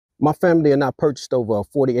My family and I purchased over a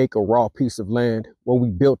 40-acre raw piece of land where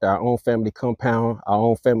we built our own family compound, our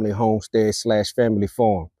own family homestead / family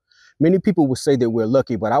farm. Many people would say that we're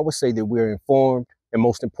lucky, but I would say that we're informed, and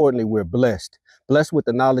most importantly, we're blessed. Blessed with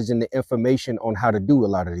the knowledge and the information on how to do a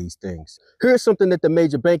lot of these things. Here's something that the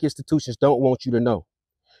major bank institutions don't want you to know.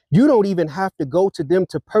 You don't even have to go to them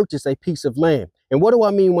to purchase a piece of land. And what do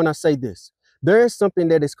I mean when I say this? There is something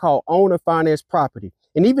that is called owner finance property.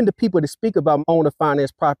 And even the people that speak about owner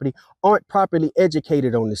finance property aren't properly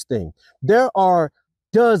educated on this thing. There are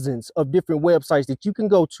dozens of different websites that you can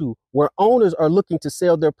go to where owners are looking to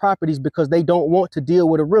sell their properties because they don't want to deal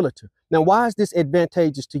with a realtor. Now, why is this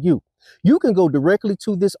advantageous to you? You can go directly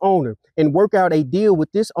to this owner and work out a deal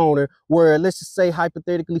with this owner where, let's just say,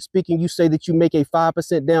 hypothetically speaking, you say that you make a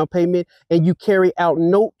 5% down payment and you carry out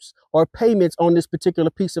notes or payments on this particular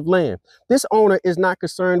piece of land. This owner is not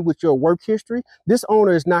concerned with your work history. This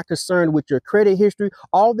owner is not concerned with your credit history.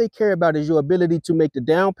 All they care about is your ability to make the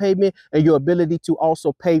down payment and your ability to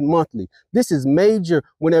also pay monthly. This is major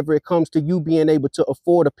whenever it comes to you being able to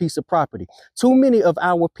afford a piece of property. Too many of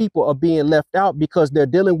our people are being left out because they're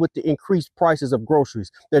dealing with the increased prices of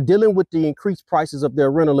groceries. They're dealing with the increased prices of their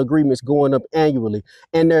rental agreements going up annually.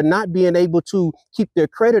 And they're not being able to keep their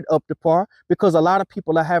credit up to par because a lot of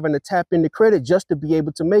people are having to tap into credit just to be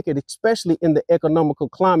able to make it, especially in the economical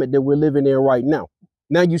climate that we're living in right now.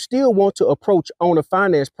 Now, you still want to approach owner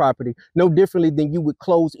finance property no differently than you would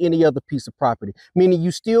close any other piece of property, meaning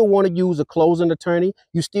you still want to use a closing attorney.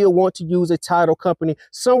 You still want to use a title company,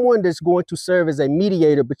 someone that's going to serve as a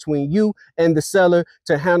mediator between you and the seller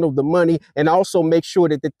to handle the money and also make sure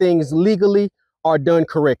that the things legally are done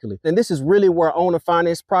correctly. And this is really where owner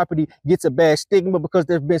finance property gets a bad stigma because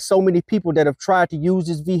there's been so many people that have tried to use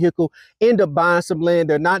this vehicle, end up buying some land.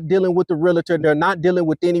 They're not dealing with the realtor. They're not dealing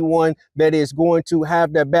with anyone that is going to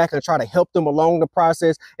have their back and try to help them along the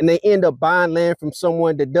process. And they end up buying land from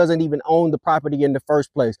someone that doesn't even own the property in the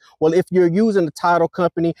first place. Well, if you're using the title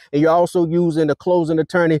company and you're also using a closing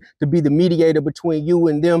attorney to be the mediator between you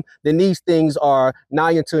and them, then these things are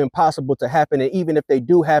nigh unto impossible to happen. And even if they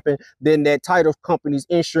do happen, then that title company's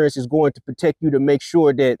insurance is going to protect you to make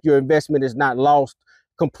sure that your investment is not lost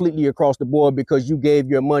completely across the board because you gave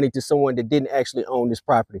your money to someone that didn't actually own this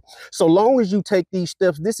property. So long as you take these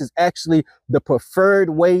steps, this is actually the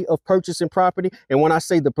preferred way of purchasing property. And when I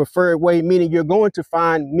say the preferred way, meaning you're going to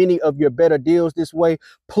find many of your better deals this way,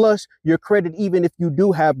 plus your credit, even if you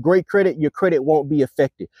do have great credit, your credit won't be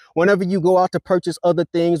affected. Whenever you go out to purchase other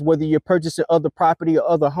things, whether you're purchasing other property or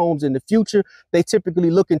other homes in the future, they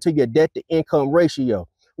typically look into your debt to income ratio.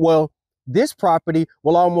 Well, this property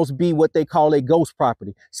will almost be what they call a ghost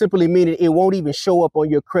property, simply meaning it won't even show up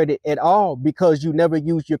on your credit at all because you never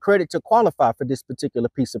used your credit to qualify for this particular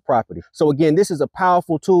piece of property. So again, this is a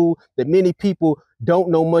powerful tool that many people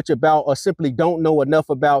don't know much about or simply don't know enough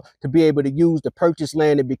about to be able to use to purchase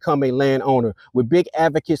land and become a landowner. We're big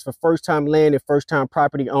advocates for first-time land and first-time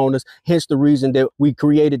property owners, hence the reason that we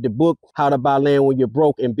created the book, How to Buy Land When You're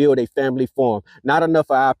Broke and Build a Family Farm. Not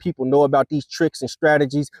enough of our people know about these tricks and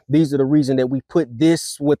strategies. These are the reason that we put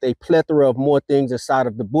this with a plethora of more things inside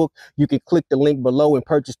of the book. You can click the link below and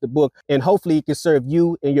purchase the book, and hopefully it can serve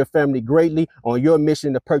you and your family greatly on your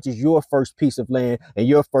mission to purchase your first piece of land and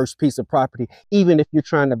your first piece of property, even if you're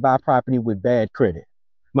trying to buy property with bad credit.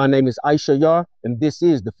 My name is Aisha Yar, and this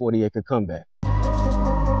is the 40-Acre Comeback.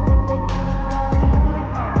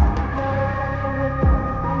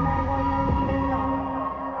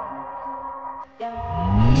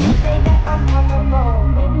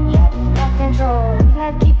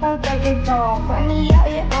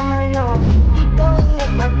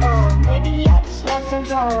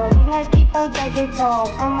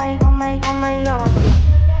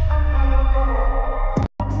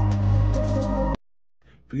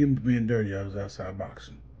 Forgive me for being dirty, I was outside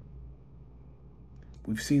boxing.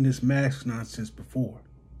 We've seen this mask nonsense before.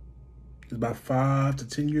 It's about 5 to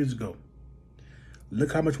 10 years ago.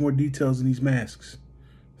 Look how much more details in these masks.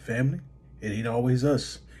 Family, it ain't always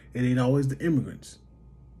us. It ain't always the immigrants.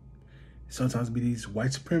 Sometimes it be these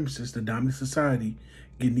white supremacists, the dominant society,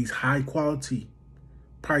 getting these high quality,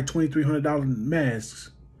 probably $2,300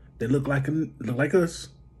 masks that look like us.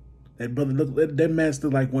 That brother that mask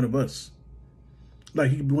look like one of us. Like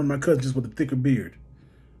he could be one of my cousins just with a thicker beard.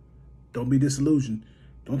 Don't be disillusioned.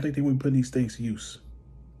 Don't think they wouldn't put these things to use.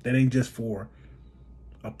 That ain't just for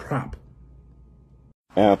a prop.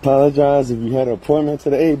 I apologize if you had an appointment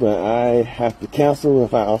today, but I have to cancel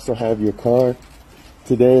if I also have your card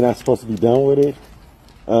today and I'm supposed to be done with it.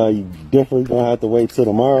 You definitely gonna have to wait till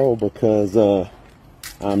tomorrow because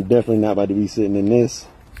I'm definitely not about to be sitting in this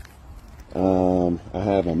I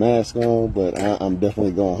have a mask on, but I'm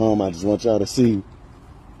definitely going home. I just want y'all to see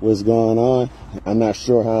what's going on. I'm not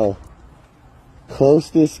sure how close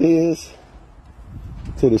this is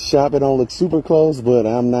to the shop. It don't look super close, but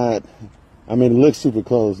I mean, it looks super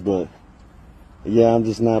close, but yeah, I'm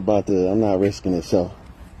just not about to, I'm not risking it. So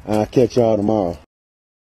I'll catch y'all tomorrow.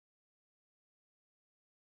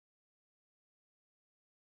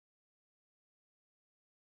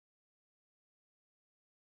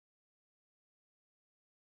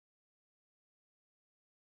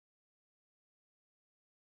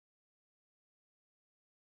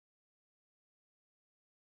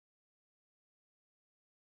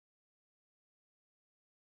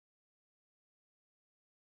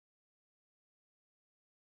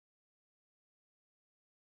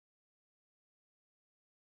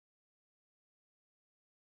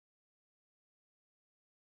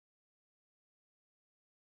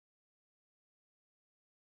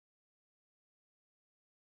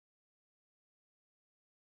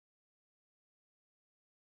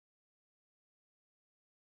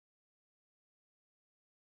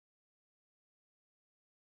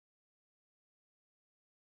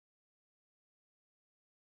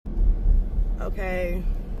 Okay,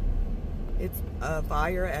 it's a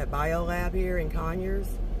fire at BioLab here in Conyers,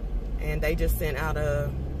 and they just sent out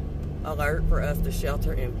a alert for us to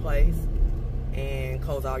shelter in place and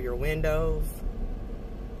close all your windows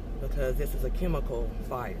because this is a chemical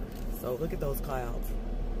fire. So look at those clouds.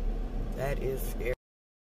 That is scary.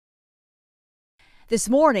 This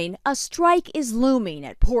morning, a strike is looming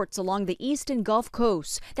at ports along the east and Gulf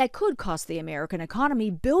coasts that could cost the American economy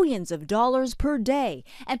billions of dollars per day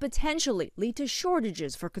and potentially lead to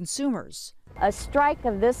shortages for consumers. A strike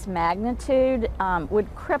of this magnitude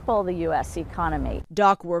would cripple the U.S. economy.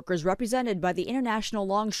 Dock workers represented by the International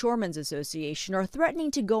Longshoremen's Association are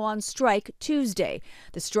threatening to go on strike Tuesday.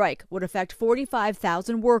 The strike would affect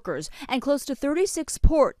 45,000 workers and close to 36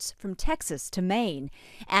 ports from Texas to Maine.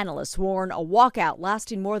 Analysts warn a walkout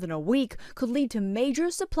lasting more than a week could lead to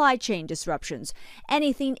major supply chain disruptions.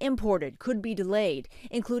 Anything imported could be delayed,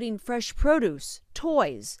 including fresh produce,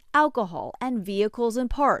 toys, alcohol, and vehicles and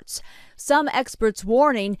parts. Some experts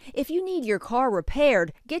warning if you need your car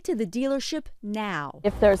repaired, get to the dealership now.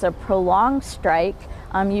 If there's a prolonged strike,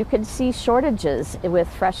 you could see shortages with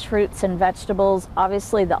fresh fruits and vegetables.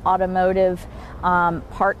 Obviously, the automotive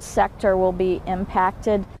parts sector will be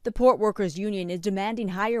impacted. The Port Workers Union is demanding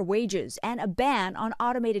higher wages and a ban on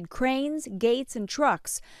automated cranes, gates, and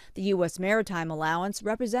trucks. The U.S. Maritime Allowance,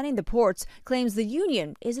 representing the ports, claims the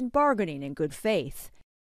union isn't bargaining in good faith.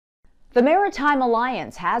 The Maritime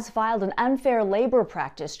Alliance has filed an unfair labor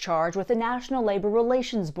practice charge with the National Labor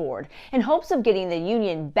Relations Board in hopes of getting the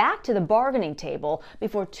union back to the bargaining table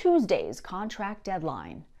before Tuesday's contract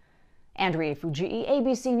deadline. Andrea Fujii,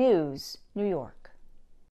 ABC News, New York.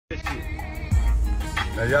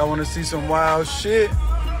 Now y'all want to see some wild shit?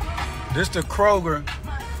 This the Kroger.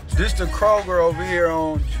 This the Kroger over here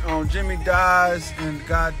on Jimmy Dye's and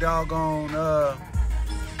god doggone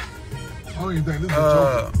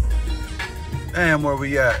damn, where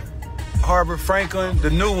we at? Harbor Franklin, the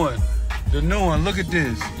new one. The new one, look at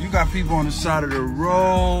this. You got people on the side of the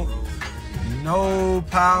road, no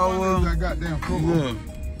power. Look.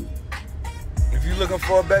 If you're looking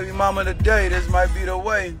for a baby mama today, this might be the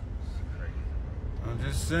way. I'm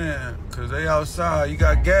just saying, cause they outside, you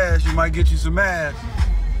got gas, you might get you some ass.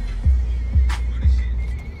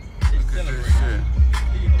 Look at this shit.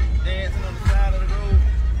 Dancing on the side of the road.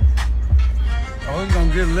 Oh, it's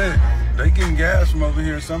gonna get lit. They getting gas from over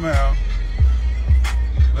here somehow.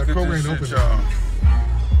 Look at this shit, y'all.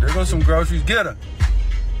 There goes some groceries. Get her.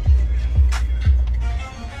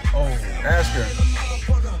 Oh, ask her.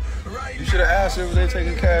 You should have asked her if they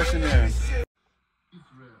taking cash in there.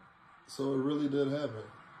 So it really did happen.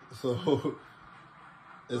 So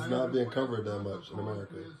it's not being covered that much in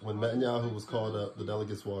America. When Netanyahu was called up, the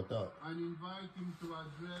delegates walked out. And invite him to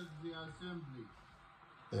address the assembly.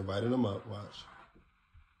 They invited him up, watch.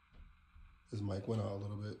 His mic went out a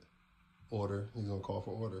little bit. Order, he's gonna call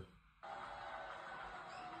for order.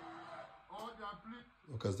 Order,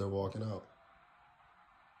 please. Because they're walking out.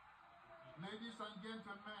 Ladies and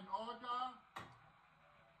gentlemen, order.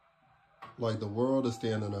 Like the world is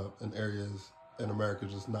standing up in areas and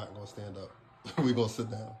America's just not gonna stand up. We gonna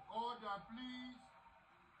sit down. Order, please.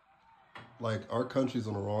 Like our country's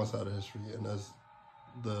on the wrong side of history, and as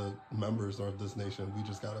the members of this nation, we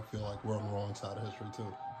just gotta feel like we're on the wrong side of history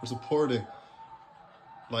too. We're supporting,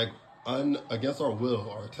 like, against our will,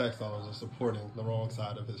 our tax dollars are supporting the wrong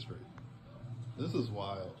side of history. This is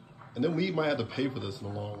wild. And then we might have to pay for this in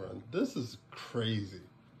the long run. This is crazy.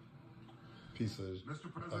 piece of,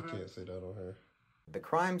 I can't say that on her. The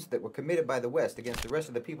crimes that were committed by the West against the rest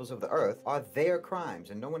of the peoples of the earth are their crimes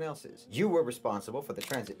and no one else's. You were responsible for the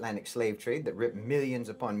transatlantic slave trade that ripped millions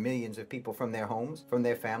upon millions of people from their homes, from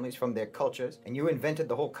their families, from their cultures, and you invented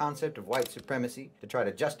the whole concept of white supremacy to try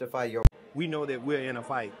to justify your... We know that we're in a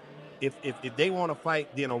fight. If they want to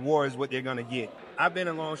fight, then a war is what they're going to get. I've been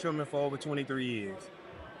a longshoreman for over 23 years.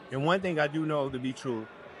 And one thing I do know to be true,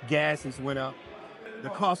 gas has went up. The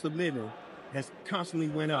cost of living has constantly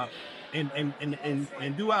went up.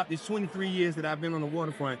 And throughout these 23 years that I've been on the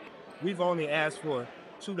waterfront, we've only asked for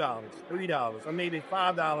 $2, $3, or maybe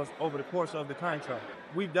 $5 over the course of the contract.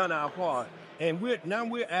 We've done our part. And now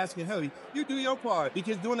we're asking, hey, you do your part.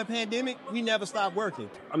 Because during the pandemic, we never stopped working.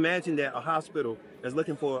 Imagine that a hospital is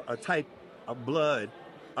looking for a type of blood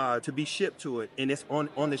to be shipped to it. And it's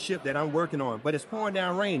on the ship that I'm working on. But it's pouring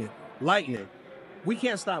down raining, lightning. We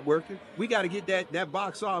can't stop working. We got to get that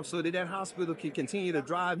box off so that hospital can continue to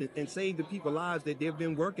drive and save the people's lives that they've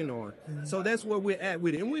been working on. So that's where we're at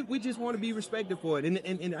with it. And we just want to be respected for it.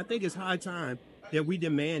 And I think it's high time that we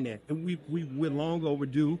demand that. And we're long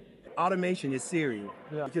overdue. Automation is serious.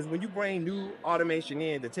 Yeah. Because when you bring new automation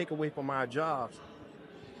in to take away from our jobs,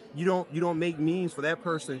 you don't make means for that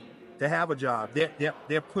person to have a job.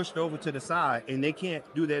 They're pushed over to the side and they can't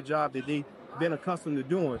do their job that they've been accustomed to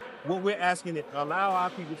doing. What we're asking is allow our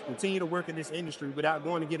people to continue to work in this industry without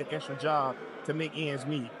going to get an extra job to make ends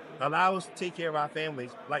meet. Allow us to take care of our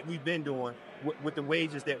families like we've been doing with the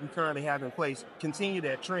wages that we currently have in place. Continue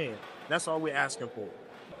that trend. That's all we're asking for.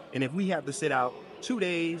 And if we have to sit out 2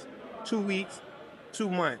 days, 2 weeks, 2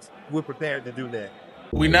 months, we're prepared to do that.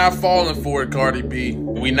 We not falling for it, Cardi B.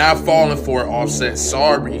 We not falling for it, Offset.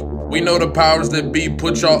 Sorry. We know the powers that be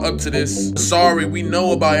put y'all up to this. Sorry, we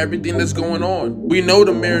know about everything that's going on. We know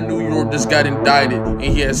the mayor of New York just got indicted and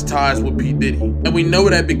he has ties with P. Diddy. And we know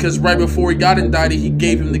that because right before he got indicted, he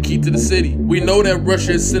gave him the key to the city. We know that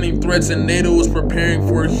Russia is sending threats and NATO is preparing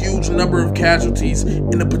for a huge number of casualties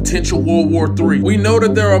in a potential World War III. We know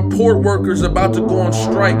that there are port workers about to go on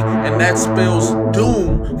strike and that spells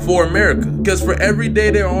doom for America. Because for every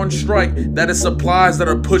day they're on strike, that is supplies that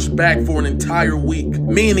are pushed back for an entire week.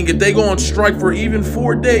 Meaning if they go on strike for even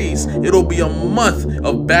 4 days, it'll be a month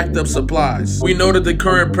of backed up supplies. We know that the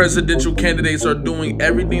current presidential candidates are doing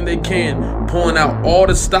everything they can, pulling out all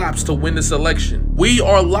the stops to win this election. We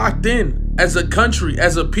are locked in as a country,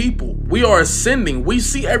 as a people. We are ascending. We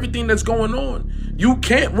see everything that's going on. You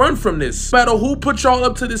can't run from this. No matter who put y'all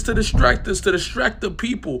up to this, to distract us, to distract the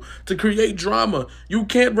people, to create drama. You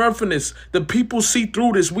can't run from this. The people see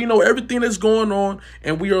through this. We know everything that's going on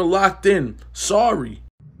and we are locked in. Sorry.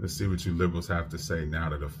 Let's see what you liberals have to say now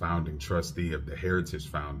that a founding trustee of the Heritage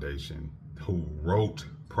Foundation who wrote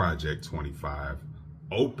Project 25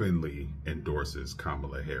 openly endorses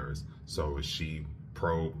Kamala Harris. So is she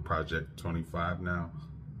pro Project 25 now?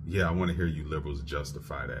 Yeah, I want to hear you liberals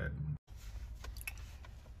justify that.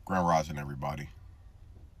 Grand Rising, everybody.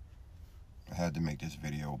 I had to make this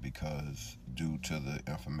video because due to the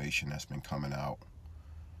information that's been coming out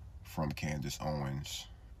from Candace Owens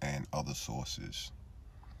and other sources,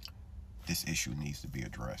 this issue needs to be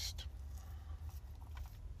addressed.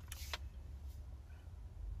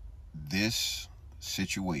 This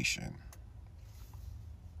situation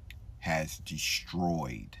has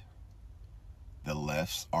destroyed the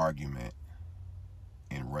left's argument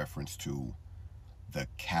in reference to the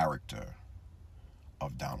character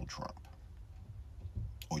of Donald Trump,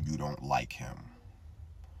 or you don't like him,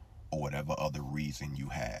 or whatever other reason you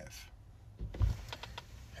have.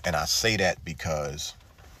 And I say that because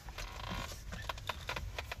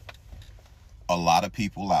a lot of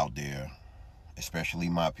people out there, especially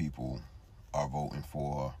my people, are voting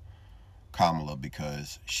for Kamala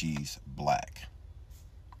because she's black,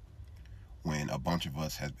 when a bunch of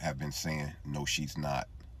us have been saying, no, she's not,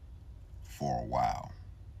 for a while.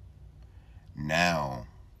 Now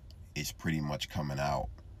it's pretty much coming out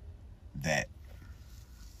that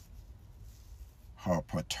her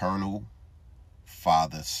paternal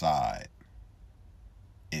father's side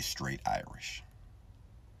is straight Irish.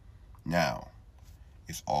 Now,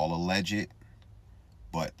 it's all alleged,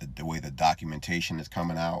 but the way the documentation is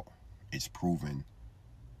coming out, it's proven,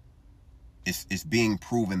 it's being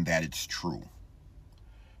proven that it's true.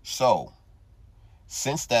 So,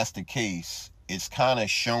 since that's the case, it's kind of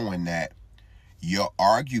showing that your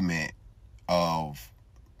argument of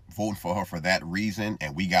voting for her for that reason,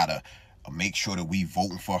 and we gotta make sure that we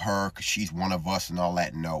voting for her because she's one of us and all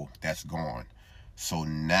that, no, that's gone. So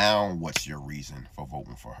now what's your reason for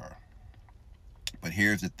voting for her? But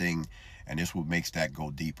here's the thing, and this what makes that go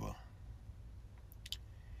deeper.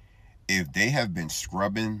 If they have been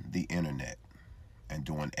scrubbing the internet and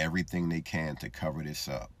doing everything they can to cover this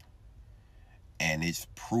up. And it's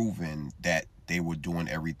proven that they were doing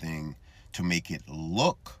everything to make it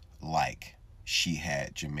look like she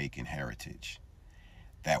had Jamaican heritage.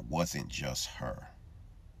 That wasn't just her.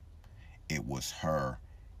 It was her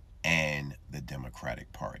and the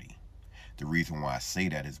Democratic Party. The reason why I say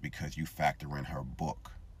that is because you factor in her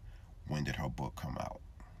book. When did her book come out?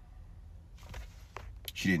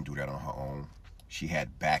 She didn't do that on her own. She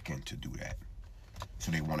had backing to do that.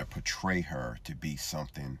 So they want to portray her to be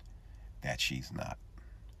something that she's not.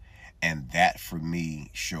 And that, for me,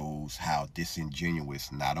 shows how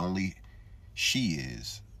disingenuous not only she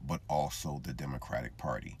is, but also the Democratic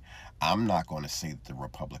Party. I'm not going to say that the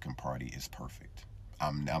Republican Party is perfect.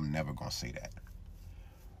 I'm never going to say that.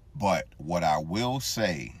 But what I will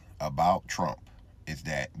say about Trump is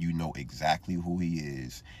that you know exactly who he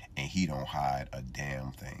is, and he don't hide a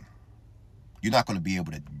damn thing. You're not going to be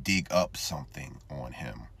able to dig up something on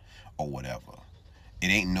him or whatever. It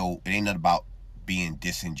ain't nothing about being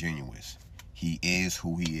disingenuous. He is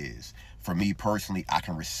who he is. For me personally, I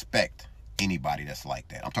can respect anybody that's like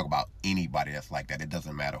that. I'm talking about anybody that's like that. It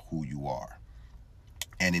doesn't matter who you are.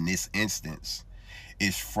 And in this instance,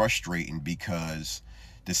 it's frustrating because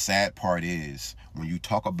the sad part is when you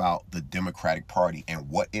talk about the Democratic Party and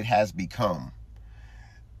what it has become,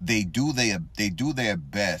 they do their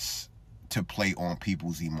best to play on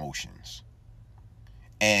people's emotions.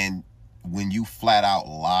 And when you flat out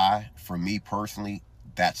lie, for me personally,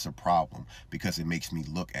 that's a problem because it makes me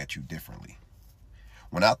look at you differently.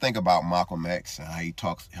 When I think about Malcolm X and how he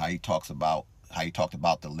talked about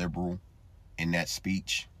the liberal in that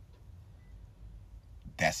speech,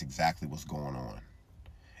 that's exactly what's going on.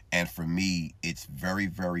 And for me, it's very,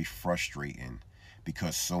 very frustrating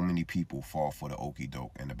because so many people fall for the okie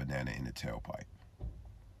doke and the banana in the tailpipe.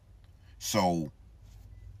 So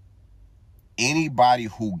anybody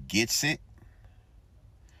who gets it,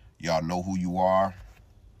 y'all know who you are.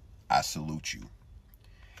 I salute you.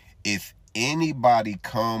 If anybody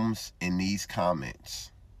comes in these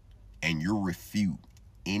comments and you refute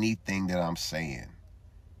anything that I'm saying,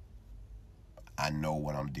 I know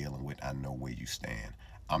what I'm dealing with. I know where you stand.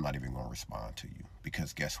 I'm not even going to respond to you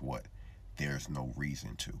because guess what? There's no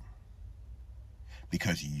reason to.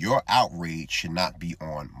 Because your outrage should not be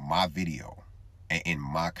on my video and in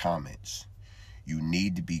my comments. You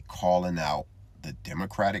need to be calling out the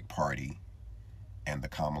Democratic Party and the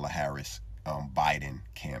Kamala Harris Biden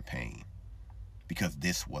campaign because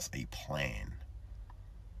this was a plan.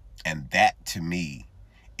 And that to me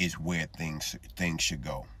is where things should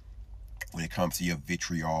go when it comes to your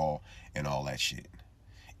vitriol and all that shit.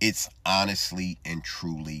 It's honestly and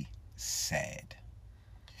truly sad.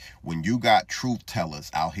 When you got truth tellers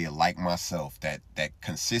out here like myself that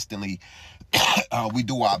consistently we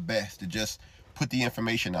do our best to just put the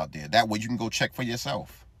information out there. That way you can go check for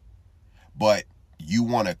yourself. But you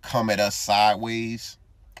want to come at us sideways,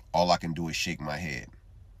 all I can do is shake my head.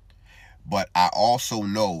 But I also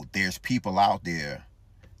know there's people out there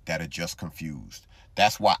that are just confused.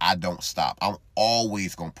 That's why I don't stop. I'm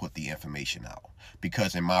always going to put the information out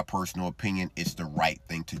because in my personal opinion, it's the right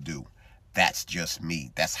thing to do. That's just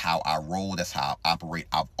me. That's how I roll. That's how I operate.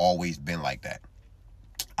 I've always been like that.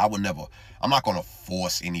 I'm not going to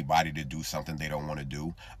force anybody to do something they don't want to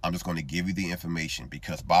do. I'm just going to give you the information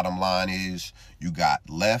because bottom line is you got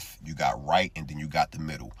left, you got right, and then you got the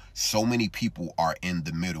middle. So many people are in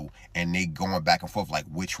the middle and they going back and forth like,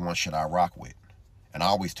 which one should I rock with? And I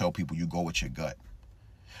always tell people you go with your gut.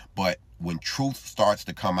 But when truth starts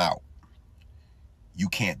to come out, you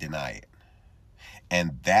can't deny it.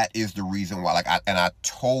 And that is the reason why, I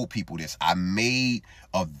told people this. I made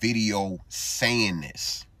a video saying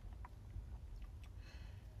this.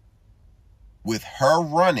 With her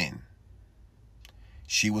running,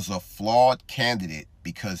 she was a flawed candidate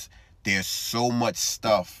because there's so much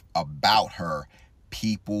stuff about her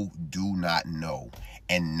people do not know.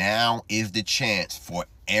 And now is the chance for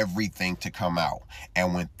everything to come out.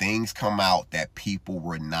 And when things come out that people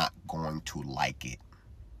were not going to like it.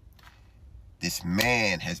 This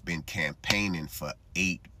man has been campaigning for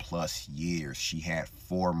 8+ years. She had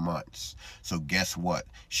 4 months. So guess what?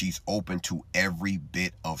 She's open to every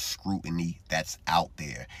bit of scrutiny that's out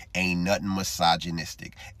there. Ain't nothing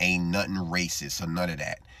misogynistic. Ain't nothing racist or none of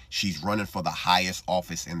that. She's running for the highest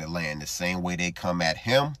office in the land. The same way they come at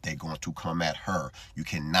him, they're going to come at her. You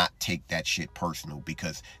cannot take that shit personal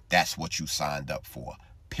because that's what you signed up for.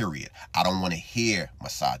 Period. I don't want to hear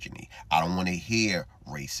misogyny. I don't want to hear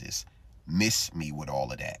racist. Miss me with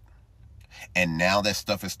all of that. And now that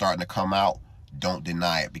stuff is starting to come out, don't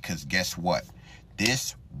deny it because guess what?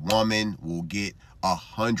 This woman will get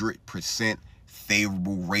 100%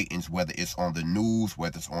 favorable ratings, whether it's on the news,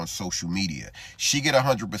 whether it's on social media. She get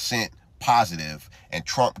 100% positive and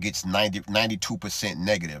Trump gets 92%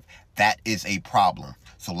 negative. That is a problem.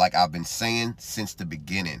 So like I've been saying since the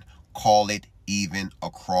beginning, call it even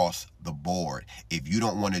across the board. If you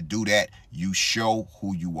don't want to do that, you show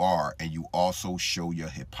who you are, and you also show your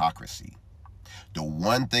hypocrisy. The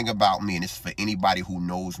one thing about me, and it's for anybody who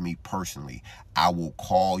knows me personally, I will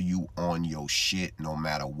call you on your shit no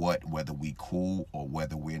matter what, whether we cool or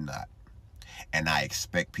whether we're not. And I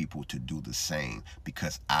expect people to do the same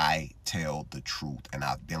because I tell the truth, and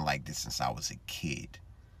I've been like this since I was a kid.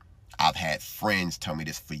 I've had friends tell me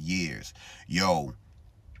this for years. Yo,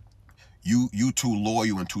 you too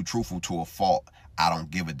loyal and too truthful to a fault. I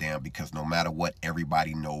don't give a damn, because no matter what,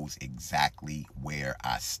 everybody knows exactly where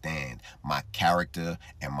I stand. My character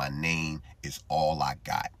and my name is all I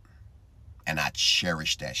got. And I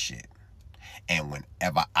cherish that shit. And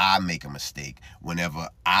whenever I make a mistake, whenever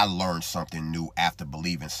I learn something new after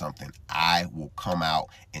believing something, I will come out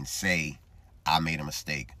and say, I made a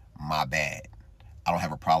mistake, my bad. I don't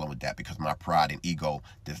have a problem with that, because my pride and ego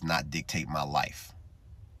does not dictate my life.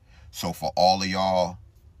 So for all of y'all,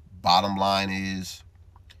 bottom line is,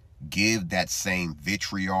 give that same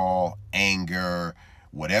vitriol, anger,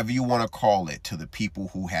 whatever you want to call it, to the people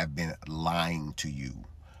who have been lying to you.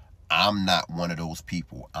 I'm not one of those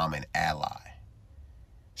people. I'm an ally.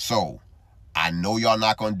 So I know y'all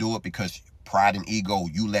not going to do it because pride and ego,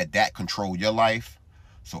 you let that control your life.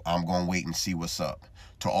 So I'm going to wait and see what's up.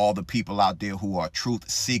 To all the people out there who are truth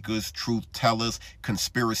seekers, truth tellers,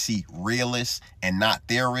 conspiracy realists, and not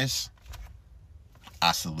theorists,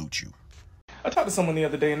 I salute you. I talked to someone the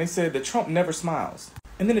other day and they said that Trump never smiles.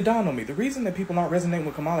 And then it dawned on me, the reason that people aren't resonating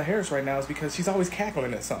with Kamala Harris right now is because she's always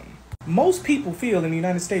cackling at something. Most people feel in the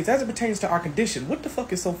United States, as it pertains to our condition, what the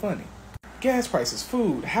fuck is so funny? Gas prices,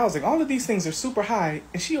 food, housing, all of these things are super high,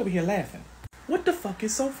 and she over here laughing. What the fuck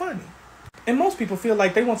is so funny? And most people feel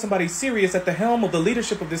like they want somebody serious at the helm of the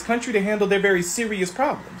leadership of this country to handle their very serious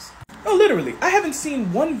problems. No, literally, I haven't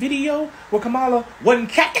seen one video where Kamala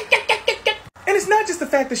wasn't and it's not just the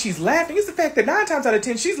fact that she's laughing, it's the fact that 9 times out of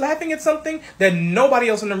 10, she's laughing at something that nobody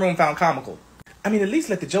else in the room found comical. I mean, at least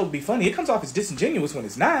let the joke be funny. It comes off as disingenuous when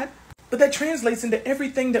it's not. But that translates into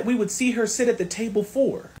everything that we would see her sit at the table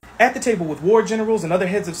for. At the table with war generals and other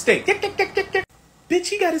heads of state. Bitch,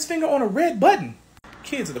 he got his finger on a red button.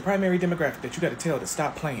 Kids are the primary demographic that you gotta tell to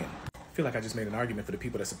stop playing. I feel like I just made an argument for the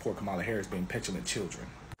people that support Kamala Harris being petulant children.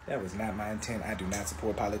 That was not my intent. I do not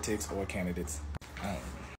support politics or candidates.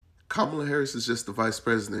 Kamala Harris is just the vice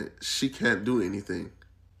president. She can't do anything.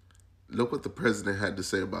 Look what the president had to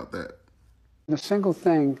say about that. The single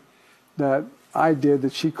thing that I did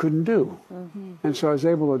that she couldn't do. And so I was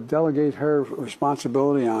able to delegate her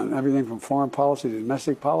responsibility on everything from foreign policy to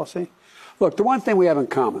domestic policy. Look, the one thing we have in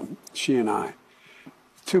common, she and I,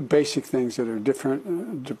 2 basic things that are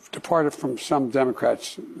different, departed from some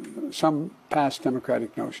Democrats, some past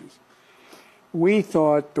Democratic notions. We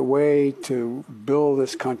thought the way to build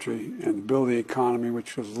this country and build the economy,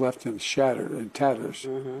 which was left in tatters,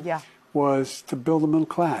 was to build a middle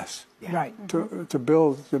class. Right. To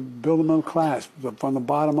build a middle class from the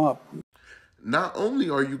bottom up. Not only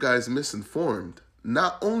are you guys misinformed,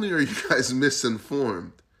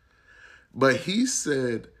 but he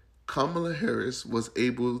said Kamala Harris was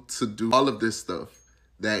able to do all of this stuff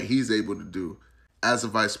that he's able to do as a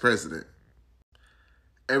vice president.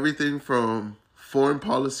 Everything from foreign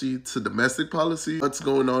policy to domestic policy, what's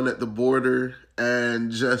going on at the border,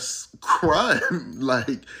 and just crime,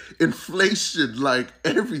 like inflation, like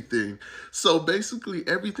everything. So basically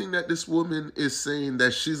everything that this woman is saying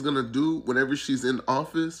that she's gonna do whenever she's in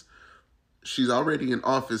office, she's already in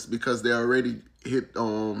office, because they already hit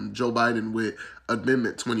Joe Biden with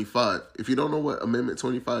Amendment 25. If you don't know what Amendment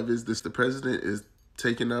 25 is, the president is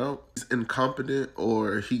taken out, he's incompetent,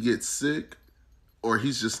 or he gets sick, or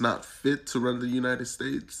he's just not fit to run the United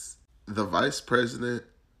States. The vice president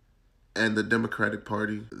and the Democratic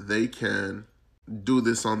Party, they can do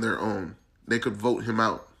this on their own. They could vote him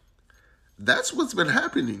out. That's what's been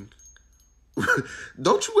happening.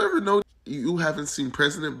 Don't you ever know you haven't seen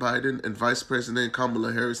President Biden and Vice President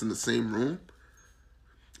Kamala Harris in the same room?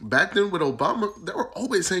 Back then with Obama, they were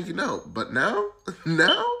always hanging out. But now,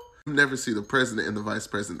 you never see the president and the vice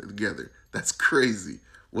president together. That's crazy.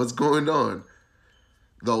 What's going on?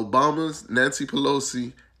 The Obamas, Nancy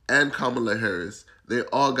Pelosi, and Kamala Harris, they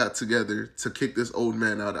all got together to kick this old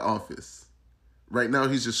man out of office. Right now,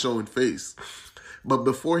 he's just showing face. But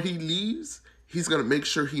before he leaves, he's going to make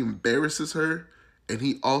sure he embarrasses her, and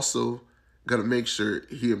he also gonna make sure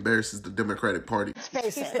he embarrasses the Democratic Party.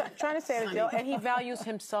 He's trying to say it, Joe, and he values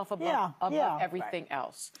himself above everything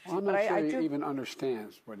else. Well, I'm not sure he even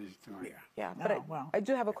understands what he's doing. I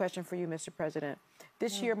do have a question for you, Mr. President.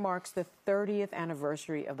 This year marks the 30th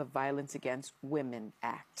anniversary of the Violence Against Women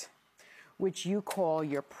Act, which you call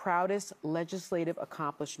your proudest legislative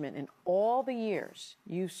accomplishment in all the years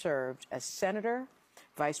you served as Senator,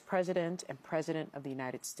 Vice President, and President of the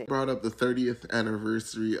United States. Brought up the 30th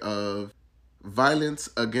anniversary of Violence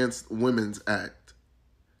Against Women's Act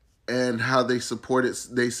and how they support it.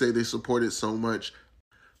 They say they support it so much.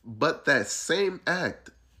 But that same act,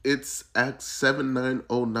 it's Act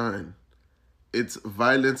 7909. It's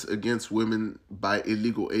Violence Against Women by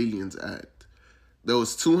Illegal Aliens Act. There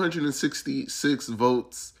was 266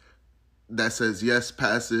 votes that says yes,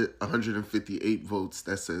 pass it. 158 votes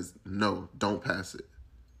that says no, don't pass it.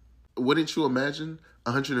 Wouldn't you imagine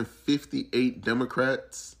 158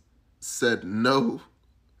 Democrats said no?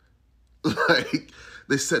 Like,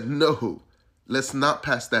 they said no, let's not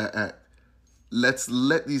pass that act. Let's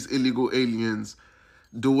let these illegal aliens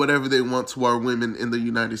do whatever they want to our women in the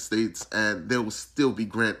United States, and they will still be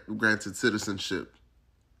granted citizenship.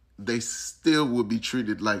 They still will be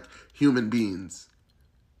treated like human beings.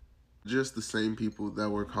 Just the same people that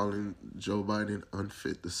were calling Joe Biden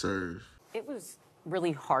unfit to serve. It was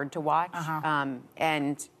really hard to watch,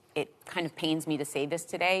 and it kind of pains me to say this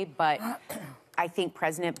today, but I think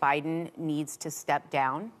President Biden needs to step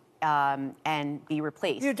down and be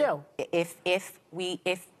replaced. You do? If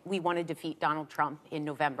we want to defeat Donald Trump in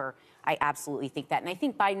November, I absolutely think that. And I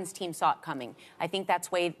think Biden's team saw it coming. I think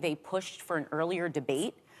that's why they pushed for an earlier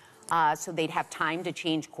debate, so they'd have time to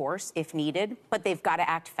change course if needed. But they've got to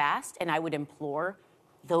act fast, and I would implore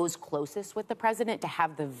those closest with the president to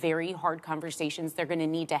have the very hard conversations they're going to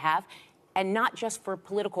need to have, and not just for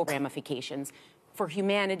political ramifications, for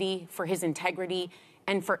humanity, for his integrity,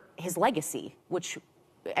 and for his legacy, which,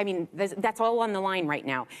 I mean, that's all on the line right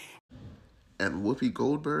now. And Whoopi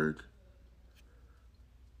Goldberg,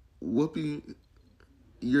 Whoopi,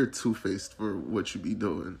 you're two-faced for what you be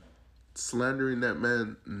doing. Slandering that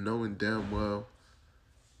man, knowing damn well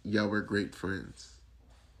y'all were great friends.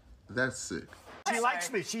 That's sick. She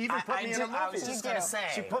likes me. She even put me in her movies. I was just going to say.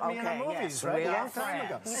 She put me in her movies, right? A long time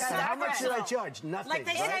ago. So how much did I judge? Nothing. Like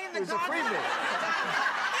they say in the It was a preview.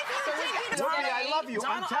 Whoopi, I love you.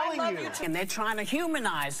 I'm telling you. And they're trying to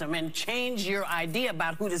humanize them and change your idea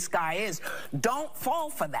about who this guy is. Don't fall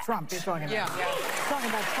for that. Trump. You're talking about. Talking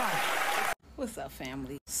about Trump. What's up,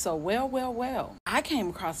 family? So, well, I came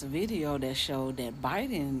across a video that showed that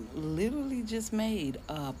Biden literally just made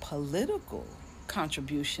a political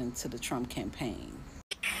contribution to the Trump campaign.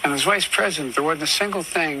 And as vice president, there wasn't a single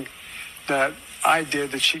thing that I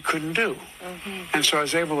did that she couldn't do. And so I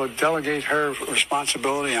was able to delegate her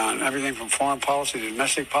responsibility on everything from foreign policy to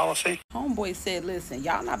domestic policy. Homeboy said, listen,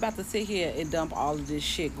 y'all not about to sit here and dump all of this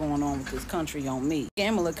shit going on with this country on me.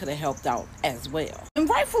 Kamala could have helped out as well. And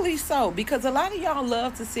rightfully so, because a lot of y'all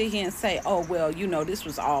love to sit here and say, oh, well, you know, this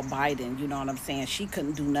was all Biden. You know what I'm saying? She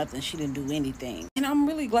couldn't do nothing. She didn't do anything. And I'm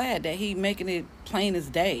really glad that he making it plain as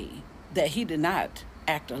day that he did not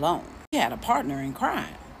act alone. He had a partner in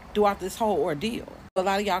crime throughout this whole ordeal. A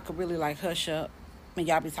lot of y'all could really like hush up and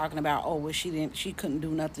y'all be talking about, oh, well, she couldn't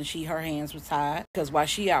do nothing. Her hands was tied. Because while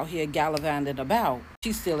she out here gallivanting about,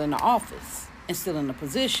 she's still in the office and still in the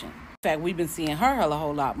position. In fact, we've been seeing her a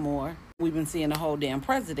whole lot more. We've been seeing the whole damn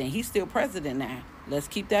president. He's still president now. Let's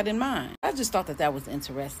keep that in mind. I just thought that was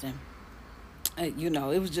interesting. You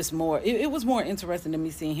know, it was just more, it was more interesting than me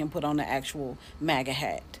seeing him put on the actual MAGA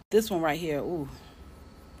hat. This one right here, ooh.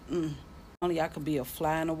 Only I could be a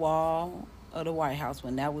fly in the wall of the White House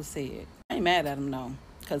when that was said. I ain't mad at him, though,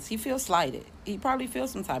 because he feels slighted. He probably feels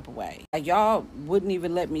some type of way. Like, y'all wouldn't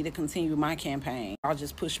even let me to continue my campaign. Y'all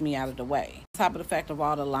just pushed me out of the way. On top of the fact of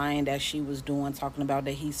all the lying that she was doing, talking about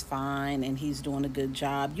that he's fine and he's doing a good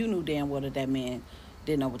job, you knew damn well that man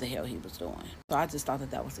didn't know what the hell he was doing. So I just thought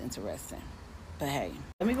that was interesting. But hey,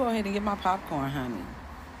 let me go ahead and get my popcorn, honey.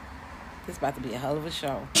 This about to be a hell of a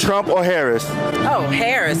show. Trump or Harris? Oh,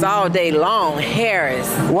 Harris all day long. Harris.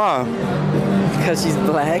 Why? Because she's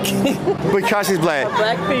black. Because she's black. A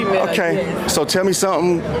black female. Okay, yes. So tell me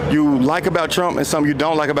something you like about Trump and something you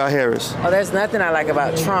don't like about Harris. Oh, there's nothing I like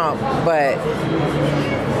about Trump, but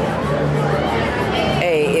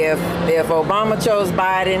hey, if Obama chose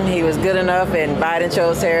Biden, he was good enough, and Biden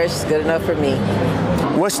chose Harris, she's good enough for me.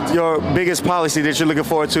 What's your biggest policy that you're looking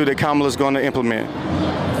forward to that Kamala's going to implement?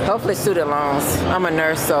 Hopefully student loans. I'm a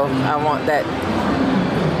nurse, so I want that.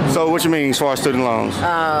 So So what you mean as far as student loans?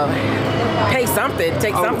 Pay something,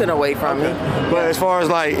 take something away from me. But as far as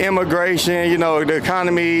like immigration, you know, the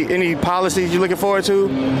economy, any policies you looking forward to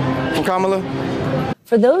from Kamala?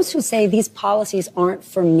 For those who say these policies aren't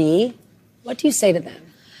for me, what do you say to them?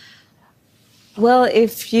 Well,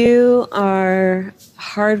 if you are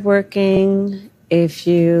hardworking, if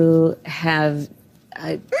you have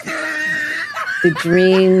the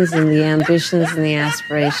dreams and the ambitions and the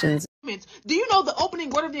aspirations. Do you know the opening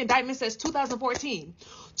word of the indictment says 2014?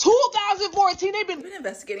 2014, they've been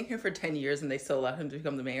investigating him for 10 years and they still allowed him to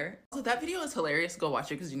become the mayor. So that video is hilarious. Go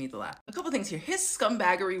watch it because you need to laugh. A couple things here. His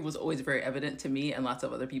scumbaggery was always very evident to me and lots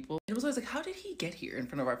of other people. It was always like, how did he get here in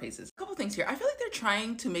front of our faces? A couple things here. I feel like they're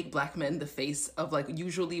trying to make black men the face of like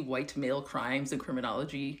usually white male crimes and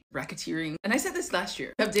criminology, racketeering. And I said this last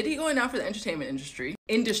year. Have Diddy going down for the entertainment industry,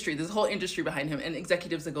 there's a whole industry behind him and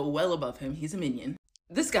executives that go well above him. He's a minion.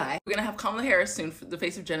 This guy, we're gonna have Kamala Harris soon for the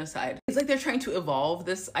face of genocide. It's like they're trying to evolve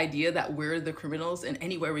this idea that we're the criminals and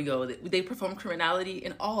anywhere we go, they perform criminality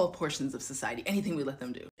in all portions of society, anything we let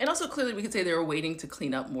them do. And also clearly we could say they were waiting to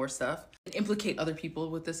clean up more stuff and implicate other people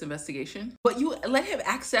with this investigation. But you let him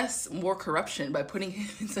access more corruption by putting him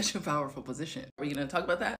in such a powerful position. Are you gonna talk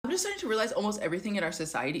about that? I'm just starting to realize almost everything in our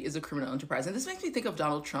society is a criminal enterprise. And this makes me think of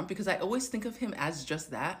Donald Trump because I always think of him as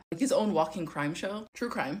just that, like his own walking crime show, true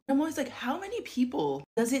crime. I'm always like, how many people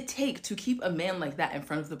does it take to keep a man like that in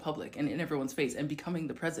front of the public and in everyone's face and becoming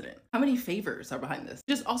the president? How many favors are behind this?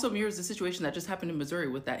 Just also mirrors the situation that just happened in Missouri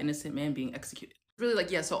with that innocent man being executed. Really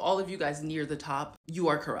like, yeah, so all of you guys near the top, you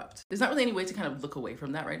are corrupt. There's not really any way to kind of look away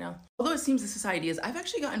from that right now. Although it seems the society is, I've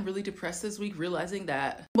actually gotten really depressed this week realizing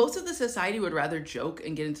that most of the society would rather joke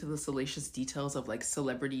and get into the salacious details of like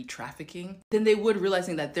celebrity trafficking than they would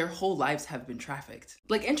realizing that their whole lives have been trafficked.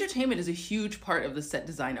 Like entertainment is a huge part of the set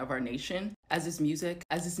design of our nation, as is music,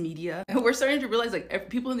 as is media. And we're starting to realize like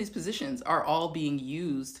people in these positions are all being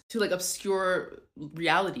used to like obscure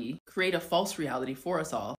reality, create a false reality for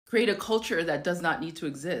us all, create a culture that does not need to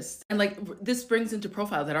exist. And like this brings into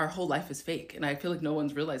profile that our whole life is fake. And I feel like no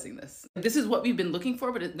one's realizing this. This is what we've been looking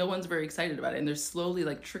for, but no one's very excited about it. And they're slowly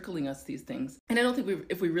like trickling us these things. And I don't think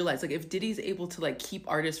if we realize like if Diddy's able to like keep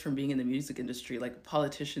artists from being in the music industry, like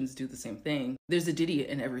politicians do the same thing. There's a Diddy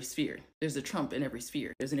in every sphere. There's a Trump in every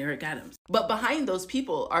sphere. There's an Eric Adams. But behind those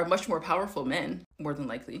people are much more powerful men, more than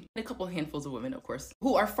likely, and a couple of handfuls of women, of course,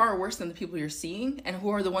 who are far worse than the people you're seeing and who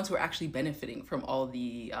are the ones who are actually benefiting from all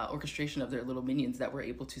the orchestration of their little minions that we're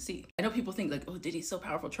able to see. I know people think like, oh, Diddy's so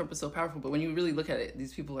powerful, Trump is so powerful, but when you really look at it,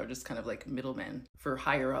 these people are just kind of like middlemen for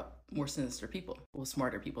higher up, more sinister people. Well,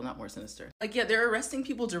 smarter people, not more sinister. Like, yeah, they're arresting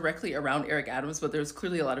people directly around Eric Adams, but there's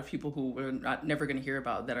clearly a lot of people who we're never going to hear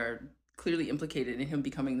about that are clearly implicated in him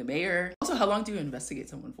becoming the mayor. Also, how long do you investigate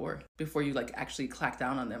someone for before you like actually clack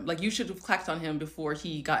down on them? Like you should have clacked on him before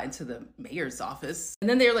he got into the mayor's office. And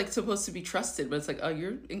then they're like supposed to be trusted, but it's like, oh,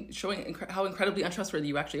 you're showing how incredibly untrustworthy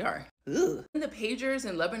you actually are. Ugh. And the pagers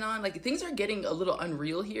in Lebanon, like things are getting a little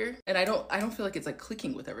unreal here. And I don't feel like it's like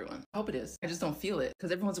clicking with everyone. I hope it is. I just don't feel it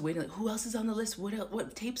because everyone's waiting like, who else is on the list?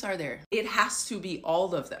 What tapes are there? It has to be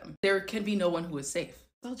all of them. There can be no one who is safe.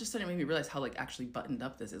 Well, just starting to make me realize how like actually buttoned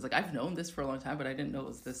up this is. Like I've known this for a long time, but I didn't know it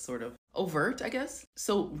was this sort of overt, I guess.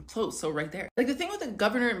 So close, so right there. Like the thing with the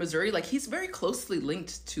governor in Missouri, like he's very closely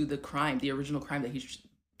linked to the crime, the original crime that he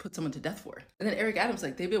put someone to death for. And then Eric Adams,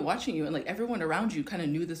 like they've been watching you and like everyone around you kind of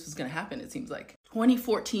knew this was gonna happen, it seems like.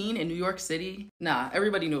 2014 in New York City, nah,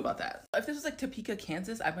 everybody knew about that. If this was like Topeka,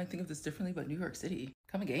 Kansas, I might think of this differently, but New York City,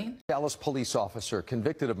 come again. Dallas police officer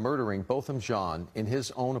convicted of murdering Botham Jean in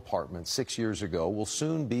his own apartment 6 years ago will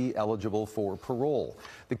soon be eligible for parole.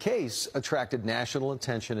 The case attracted national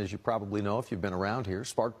attention, as you probably know if you've been around here,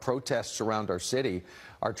 sparked protests around our city.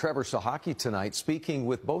 Our Trevor Sahaki tonight speaking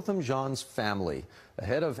with Botham Jean's family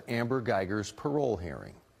ahead of Amber Guyger's parole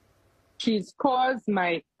hearing. She's caused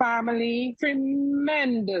my family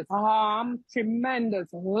tremendous harm, tremendous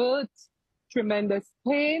hurt, tremendous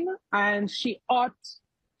pain, and she ought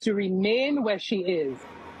to remain where she is.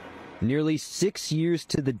 Nearly 6 years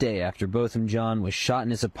to the day after Botham Jean was shot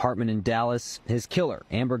in his apartment in Dallas, his killer,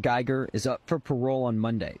 Amber Guyger, is up for parole on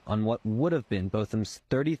Monday on what would have been Botham's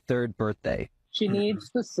 33rd birthday. She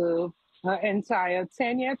needs to serve her entire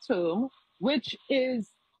 10-year term, which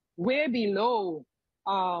is way below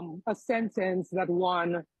a sentence that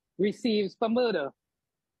one receives for murder.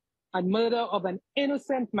 And murder of an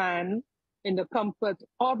innocent man in the comfort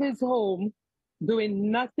of his home,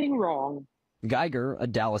 doing nothing wrong. Guyger, a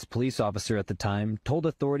Dallas police officer at the time, told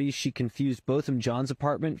authorities she confused Botham Jean's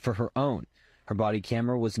apartment for her own. Her body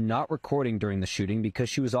camera was not recording during the shooting because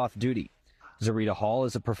she was off duty. Zarita Hall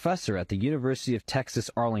is a professor at the University of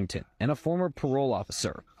Texas, Arlington, and a former parole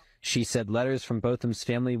officer. She said letters from Botham's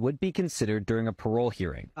family would be considered during a parole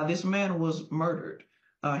hearing. This man was murdered.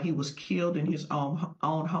 He was killed in his own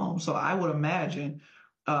home. So I would imagine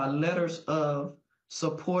letters of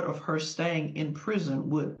support of her staying in prison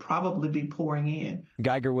would probably be pouring in.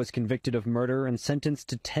 Guyger was convicted of murder and sentenced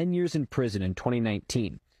to 10 years in prison in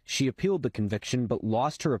 2019. She appealed the conviction but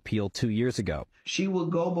lost her appeal 2 years ago. She will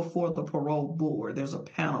go before the parole board. There's a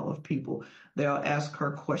panel of people. They'll ask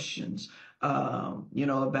her questions,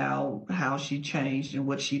 about how she changed and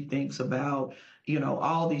what she thinks about,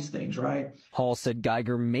 all these things, right? Hall said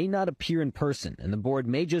Guyger may not appear in person and the board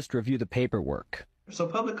may just review the paperwork. So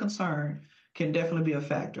public concern can definitely be a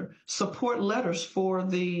factor. Support letters for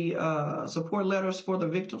the victim, support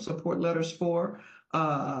letters for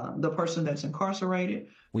the person that's incarcerated.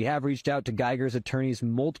 We have reached out to Guyger's attorneys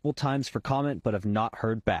multiple times for comment, but have not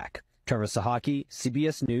heard back. Trevor Sahaki,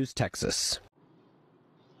 CBS News, Texas.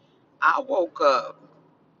 I woke up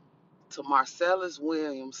to Marcellus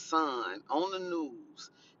Williams' son on the news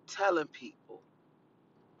telling people,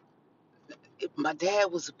 my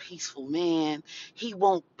dad was a peaceful man. He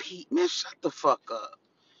won't man, shut the fuck up.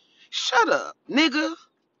 Shut up, nigga.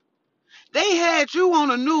 They had you on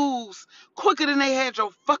the news quicker than they had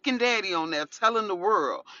your fucking daddy on there telling the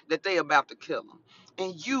world that they about to kill him.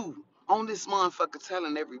 And you on this motherfucker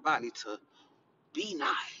telling everybody to be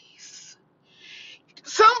nice.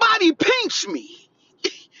 Somebody pinch me.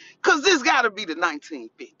 Because this got to be the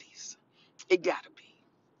 1950s. It got to be.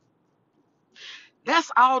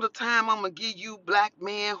 That's all the time I'm going to give you black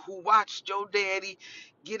men who watched your daddy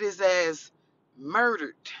get his ass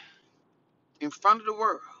murdered in front of the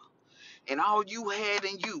world. And all you had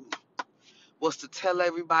in you was to tell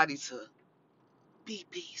everybody to be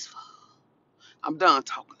peaceful. I'm done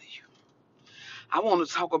talking to you. I want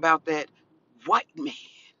to talk about that white man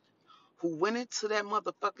who went into that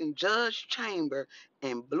motherfucking judge chamber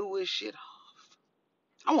and blew his shit off.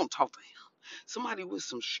 I want to talk to him. Somebody with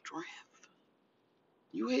some strength.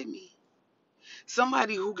 You hear me?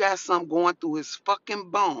 Somebody who got something going through his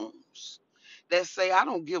fucking bones that say, I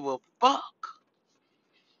don't give a fuck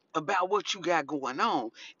about what you got going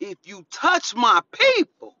on. If you touch my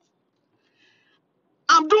people,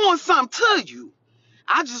 I'm doing something to you.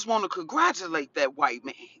 I just want to congratulate that white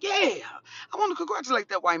man. Yeah, I want to congratulate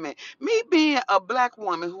that white man. Me being a black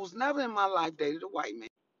woman who's never in my life dated a white man.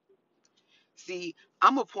 See,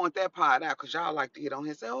 I'm going to point that part out because y'all like to get on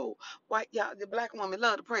here and say, oh, y'all, the black woman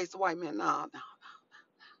love to praise the white man. No.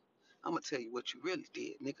 I'm going to tell you what you really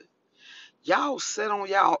did, nigga. Y'all sat on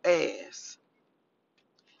y'all ass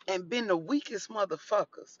and been the weakest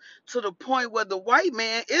motherfuckers to the point where the white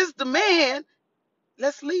man is the man.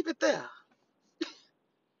 Let's leave it there.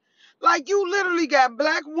 Like you literally got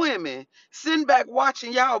black women sitting back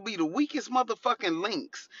watching y'all be the weakest motherfucking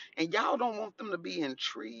links, and y'all don't want them to be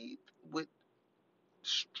intrigued with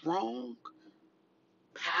strong,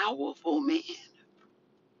 powerful men.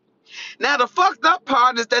 Now the fucked up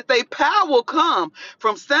part is that they power come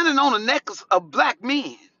from standing on the necks of black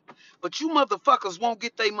men. But you motherfuckers won't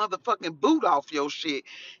get they motherfucking boot off your shit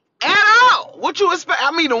at all. What you expect? I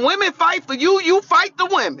mean, the women fight for you, you fight the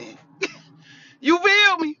women. You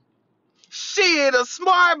feel me? Shit, a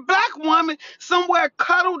smart black woman somewhere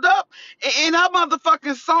cuddled up in her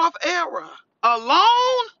motherfucking soft era.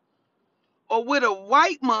 Alone or with a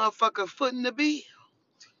white motherfucker footing the bill.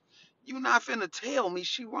 You not finna tell me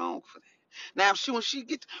she wrong for that. Now,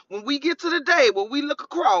 when we get to the day where we look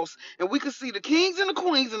across and we can see the kings and the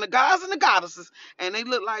queens and the gods and the goddesses and they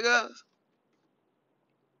look like us,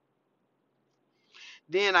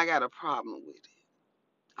 then I got a problem with it.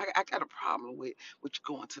 I got a problem with you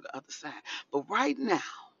going to the other side. But right now,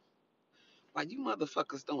 why you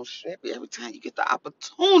motherfuckers don't share every time you get the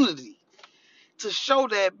opportunity to show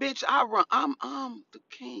that bitch I'm the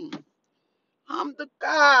king. I'm the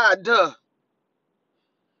God.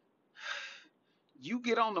 You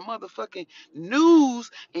get on the motherfucking news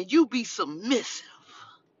and you be submissive.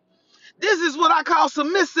 This is what I call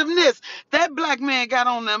submissiveness. That black man got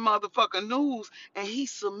on that motherfucking news and he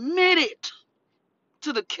submitted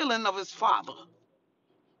to the killing of his father.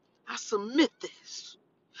 I submit this.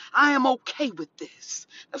 I am okay with this.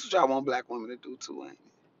 That's what y'all want black women to do too, ain't it?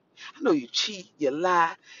 I know you cheat, you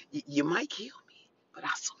lie, you might kill me, but I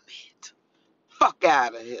submit. Fuck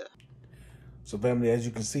out of here. So family, as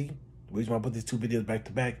you can see, the reason why I put these two videos back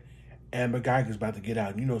to back, Amber Guyger's about to get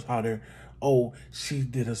out. You know how they're, oh, she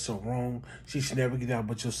did us so wrong. She should never get out.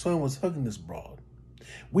 But your son was hugging this broad.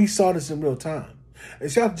 We saw this in real time.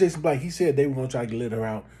 And shout out to Jason Black. He said they were going to try to let her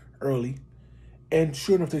out early. And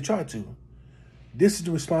sure enough, they tried to. This is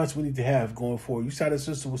the response we need to have going forward. You saw that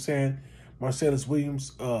sister was saying Marcellus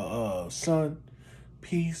Williams' son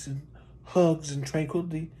peace and hugs and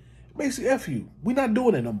tranquility. Basically, F you. We're not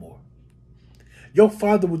doing it no more. Your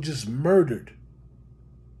father was just murdered.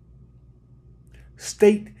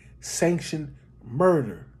 State-sanctioned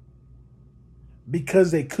murder.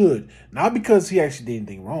 Because they could. Not because he actually did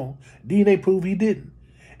anything wrong. DNA proved he didn't.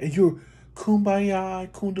 And you're kumbaya,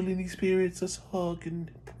 kundalini spirits, let's hug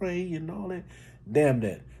and pray and all that. Damn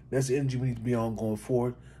that. That's the energy we need to be on going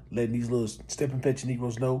forward. Letting these little stepping petty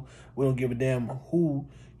Negroes know we don't give a damn who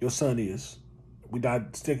your son is. We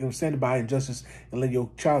not standing by injustice and letting your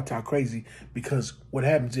child talk crazy, because what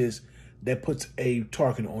happens is that puts a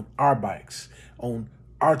target on our backs, on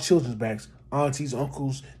our children's backs, aunties,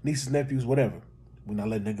 uncles, nieces, nephews, whatever. We're not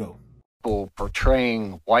letting it go. People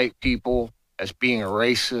portraying white people as being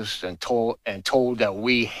racist and told that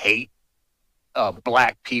we hate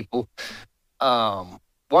black people.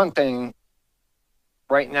 One thing,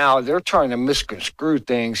 right now, they're trying to misconstrue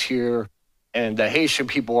things here, and the Haitian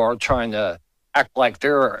people are trying to act like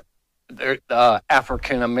they're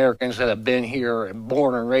African Americans that have been here and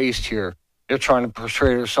born and raised here. They're trying to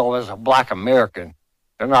portray themselves as a black American.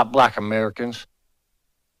 They're not black Americans,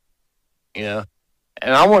 you know.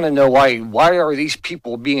 And I want to know why are these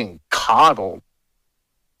people being coddled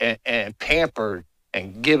and pampered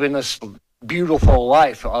and giving us beautiful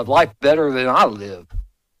life, a life better than I live,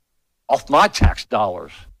 off my tax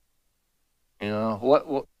dollars? You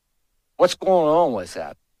know, what's going on with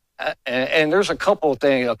that? And there's a couple of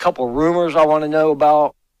things, a couple of rumors I want to know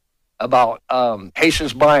about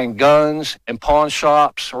Haitians buying guns in pawn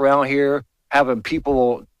shops around here, having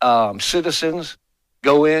people, citizens,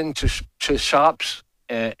 go into shops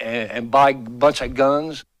and buy a bunch of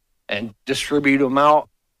guns and distribute them out.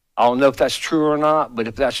 I don't know if that's true or not, but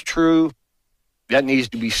if that's true, that needs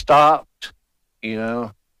to be stopped. You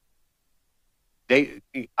know, I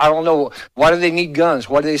don't know, why do they need guns?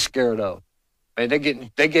 What are they scared of? Man, they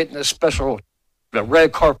getting the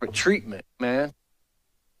red carpet treatment, man.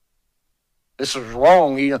 This is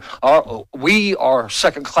wrong. You know, we are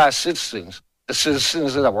second-class citizens. The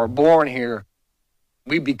citizens that were born here,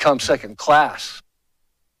 we become second class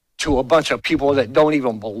to a bunch of people that don't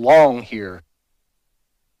even belong here.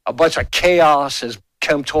 A bunch of chaos has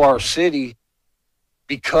come to our city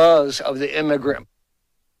because of the immigrant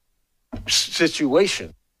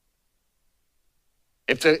situation.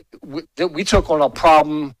 If we took on a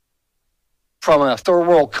problem from a third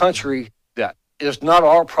world country that is not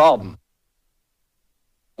our problem,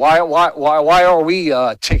 why are we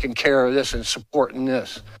taking care of this and supporting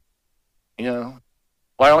this? You know,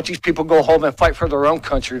 why don't these people go home and fight for their own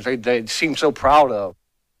countries they seem so proud of?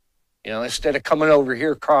 You know, instead of coming over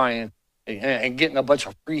here crying and getting a bunch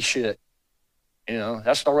of free shit. You know,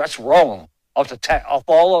 that's wrong. Off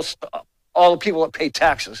all the people that pay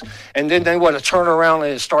taxes, and then they want to turn around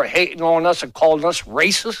and start hating on us and calling us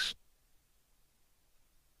racist.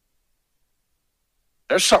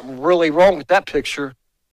 There's something really wrong with that picture.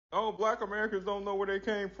 Oh, black Americans don't know where they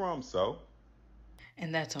came from, so.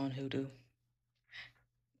 And that's on hoodoo.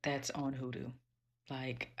 That's on hoodoo.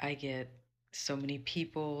 Like, I get so many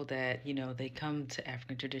people that, you know, they come to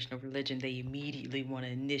African traditional religion, they immediately want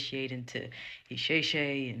to initiate into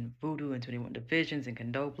Isheshe and voodoo and 21 divisions and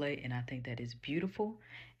Candomblé, and I think that is beautiful,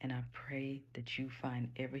 and I pray that you find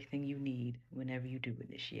everything you need whenever you do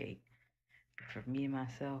initiate. But for me and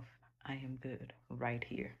myself, I am good right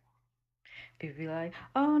here. People be like,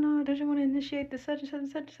 oh no, don't you want to initiate the such and such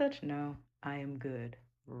and such and such? No, I am good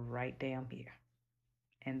right down here.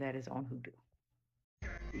 And that is on hoodoo.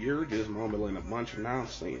 You're just mumbling a bunch of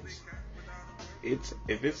nonsense. If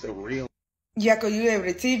it's a real Yako you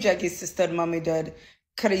everything Jackie sister mommy dad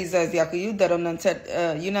Karizas Yako you dad on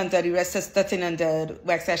you know that rest sister and dad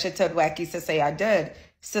wax I should tell wacky to say I did.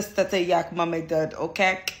 Sister to yak mommy dad,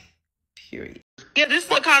 okay? Period. Yeah, this is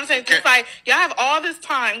the conversation. It's like, y'all have all this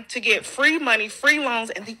time to get free money, free loans,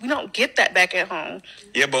 and we don't get that back at home.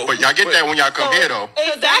 Yeah, but y'all get that when y'all come here, though.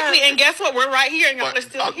 Exactly, and guess what? We're right here, and y'all are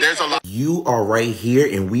still here. There's a lot. You are right here,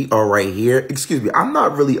 and we are right here. Excuse me, I'm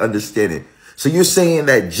not really understanding. So you're saying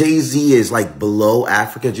that Jay-Z is like below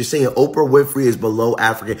Africans. You're saying Oprah Winfrey is below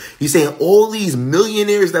African. You're saying all these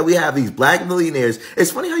millionaires that we have, these black millionaires.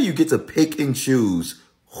 It's funny how you get to pick and choose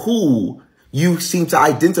who you seem to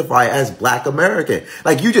identify as black American.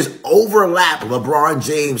 Like you just overlap LeBron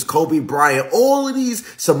James, Kobe Bryant, all of these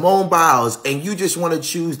Simone Biles, and you just want to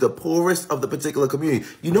choose the poorest of the particular community.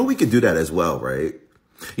 You know we could do that as well, right?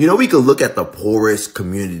 You know we could look at the poorest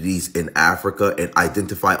communities in Africa and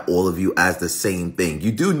identify all of you as the same thing.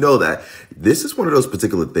 You do know that. This is one of those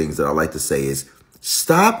particular things that I like to say is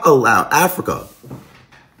stop allowing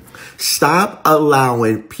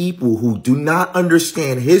people who do not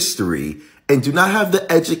understand history and do not have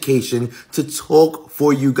the education to talk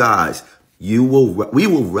for you guys. We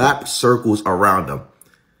will wrap circles around them.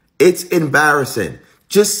 It's embarrassing.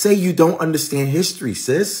 Just say you don't understand history,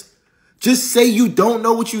 sis. Just say you don't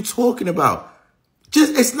know what you're talking about.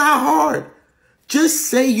 It's not hard. Just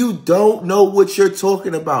say you don't know what you're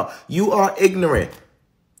talking about. You are ignorant.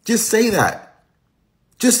 Just say that.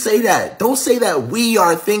 Just say that. Don't say that we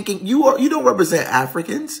are thinking. You don't represent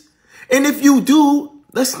Africans. And if you do,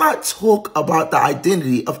 let's not talk about the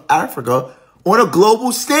identity of Africa on a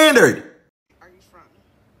global standard.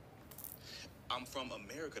 I'm from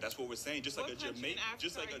America. That's what we're saying. Just like a Jamaica,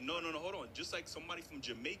 just like a hold on. Just like somebody from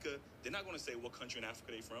Jamaica, they're not going to say what country in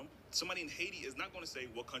Africa they're from. Somebody in Haiti is not going to say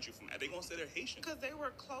what country from. They're going to say they're Haitian. Because they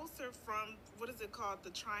were closer from what is it called,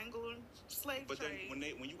 the triangular slave But trade.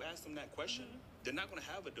 then when you ask them that question, they're not going to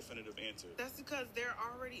have a definitive answer. That's because they're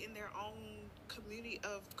already in their own community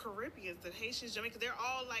of Caribbeans, the Haitians, Jamaica. They're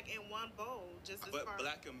all like in one bowl. But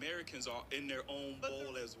Black Americans are in their own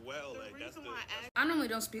bowl as well. I normally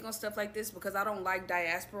don't speak on stuff like this because I don't like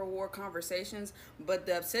diaspora war conversations, but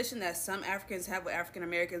the obsession that some Africans have with African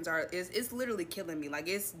Americans is literally killing me. Like,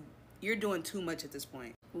 you're doing too much at this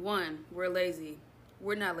point. One, we're lazy.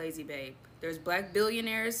 We're not lazy, babe. There's Black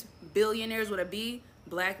billionaires with a B,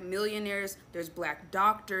 Black millionaires, there's Black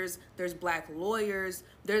doctors, there's Black lawyers,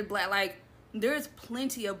 there's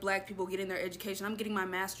plenty of Black people getting their education. I'm getting my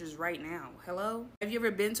master's right now. Hello? Have you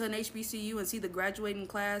ever been to an HBCU and see the graduating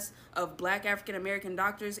class of Black African American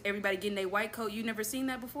doctors, everybody getting a white coat? You never seen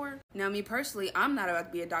that before? Now, me personally, I'm not about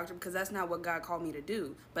to be a doctor because that's not what God called me to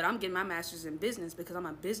do. But I'm getting my master's in business because I'm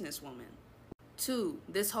a businesswoman. Two,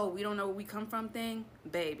 this whole we don't know where we come from thing,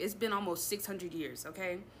 babe, it's been almost 600 years,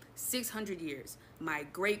 okay? 600 years. My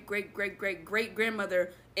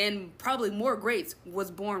great-great-great-great-great-grandmother and probably more greats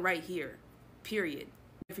was born right here. Period.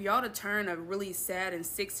 For y'all to turn a really sad and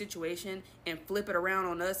sick situation and flip it around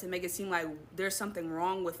on us and make it seem like there's something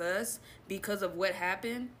wrong with us because of what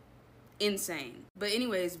happened, insane. But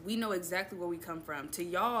anyways, we know exactly where we come from. To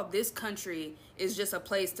y'all, this country is just a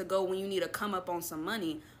place to go when you need to come up on some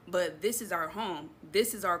money, but this is our home.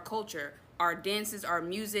 This is our culture, our dances, our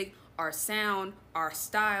music, our sound, our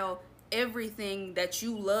style, everything that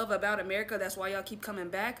you love about America. That's why y'all keep coming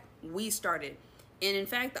back. We started. And in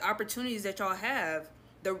fact, the opportunities that y'all have,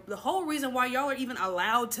 the whole reason why y'all are even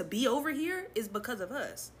allowed to be over here is because of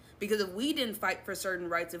us. Because if we didn't fight for certain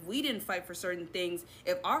rights, if we didn't fight for certain things,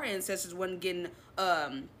 if our ancestors wasn't getting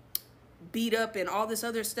beat up and all this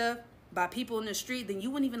other stuff by people in the street, then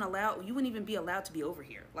you wouldn't even be allowed to be over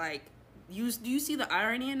here. Like, do you see the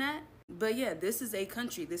irony in that? But yeah, this is a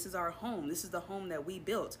country. This is our home. This is the home that we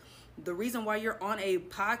built. The reason why you're on a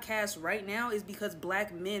podcast right now is because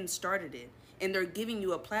Black men started it. And they're giving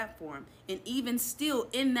you a platform. And even still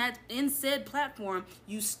in said platform,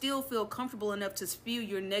 you still feel comfortable enough to spew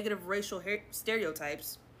your negative racial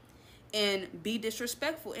stereotypes and be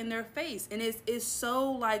disrespectful in their face. And it's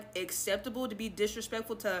so like acceptable to be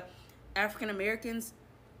disrespectful to African Americans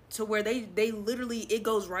to where they literally, it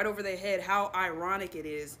goes right over their head how ironic it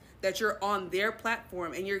is that you're on their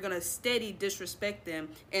platform and you're gonna steady disrespect them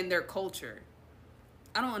and their culture.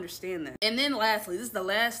 I don't understand that. And then lastly, this is the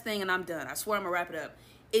last thing and I'm done. I swear I'm gonna wrap it up.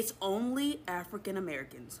 It's only African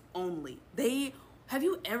Americans. Only. Have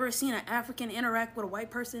you ever seen an African interact with a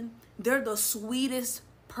white person? They're the sweetest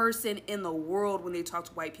person in the world when they talk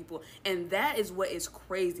to white people. And that is what is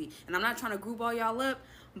crazy. And I'm not trying to group all y'all up,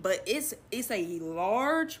 but it's a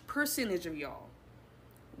large percentage of y'all.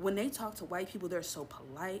 When they talk to white people, they're so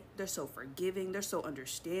polite, they're so forgiving, they're so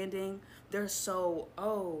understanding, they're so,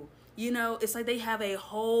 it's like they have a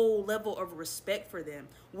whole level of respect for them.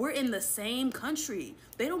 We're in the same country.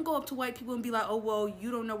 They don't go up to white people and be like, oh, well, you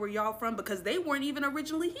don't know where y'all from because they weren't even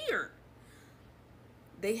originally here.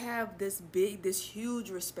 They have this huge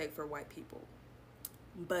respect for white people.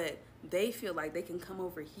 But they feel like they can come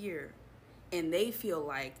over here and they feel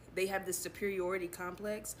like they have this superiority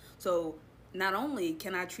complex. So not only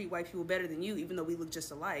can I treat white people better than you, even though we look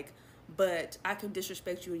just alike, but I can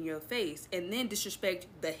disrespect you in your face and then disrespect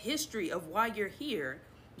the history of why you're here,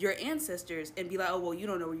 your ancestors, and be like, oh, well, you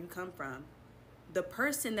don't know where you come from. The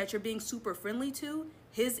person that you're being super friendly to,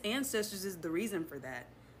 his ancestors is the reason for that.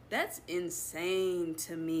 That's insane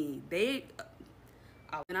to me. And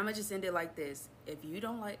I'm gonna just end it like this. If you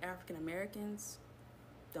don't like African Americans,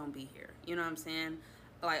 don't be here. You know what I'm saying?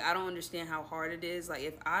 Like, I don't understand how hard it is. Like,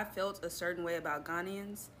 if I felt a certain way about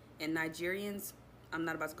Ghanaians and Nigerians, I'm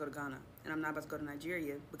not about to go to Ghana. and I'm not about to go to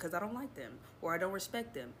Nigeria because I don't like them or I don't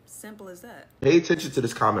respect them. Simple as that. Pay attention to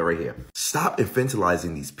this comment right here. Stop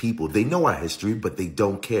infantilizing these people. They know our history, but they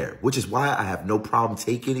don't care, which is why I have no problem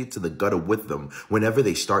taking it to the gutter with them whenever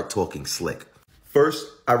they start talking slick. First,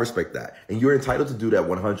 I respect that. And you're entitled to do that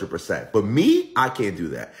 100%. But me, I can't do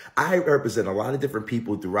that. I represent a lot of different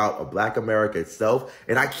people throughout Black America itself,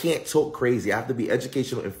 and I can't talk crazy. I have to be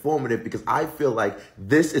educational, informative, because I feel like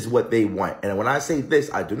this is what they want. And when I say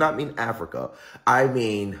this, I do not mean Africa. I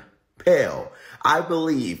mean pale. I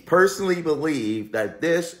personally believe that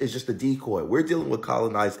this is just a decoy. We're dealing with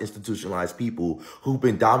colonized, institutionalized people who've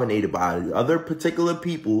been dominated by other particular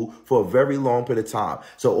people for a very long period of time.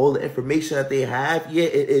 So all the information that they have, yeah,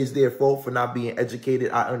 it is their fault for not being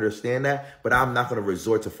educated. I understand that, but I'm not going to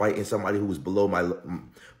resort to fighting somebody who is below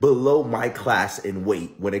my class in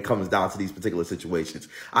weight when it comes down to these particular situations.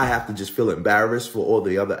 I have to just feel embarrassed for all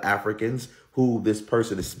the other Africans who this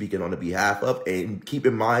person is speaking on the behalf of. And keep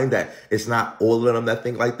in mind that it's not all of them that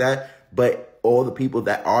think like that, but all the people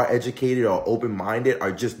that are educated or open-minded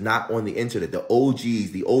are just not on the internet. The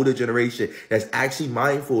OGs, the older generation that's actually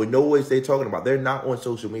mindful and know what they're talking about. They're not on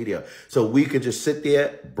social media. So we can just sit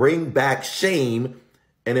there, bring back shame,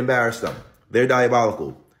 and embarrass them. They're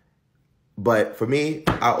diabolical. But for me,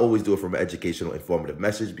 I always do it from an educational, informative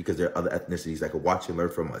message because there are other ethnicities that can watch and learn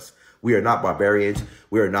from us. We are not barbarians.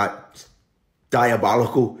 We are not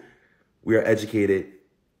diabolical. We are educated,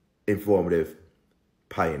 informative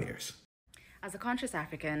pioneers. As a conscious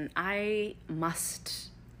African, I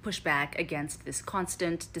must push back against this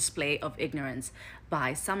constant display of ignorance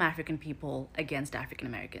by some African people against African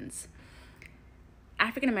Americans.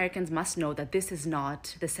 African Americans must know that this is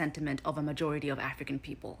not the sentiment of a majority of African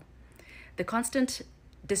people. The constant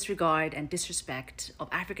disregard and disrespect of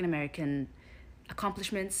African American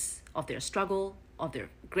accomplishments, of their struggle, of their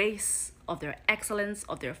grace, of their excellence,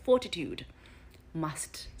 of their fortitude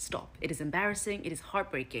must stop. It is embarrassing. It is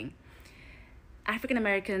heartbreaking. African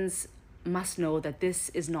Americans must know that this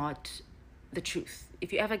is not the truth.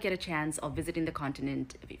 If you ever get a chance of visiting the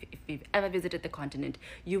continent, if you've ever visited the continent,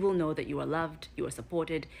 you will know that you are loved, you are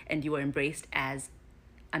supported, and you are embraced as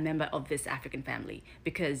a member of this African family,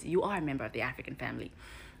 because you are a member of the African family.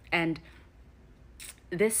 And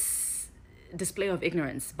this display of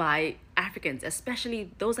ignorance by Africans,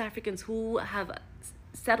 especially those Africans who have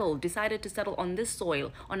decided to settle on this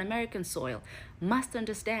soil, on American soil, must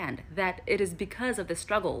understand that it is because of the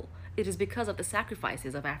struggle, it is because of the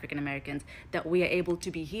sacrifices of African Americans that we are able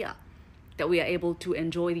to be here, that we are able to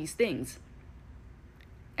enjoy these things.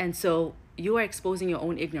 And so you are exposing your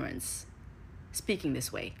own ignorance speaking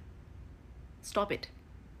this way. Stop it.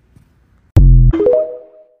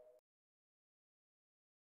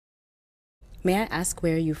 May I ask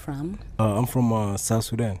where you're from? I'm from South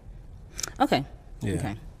Sudan. Okay. Yeah.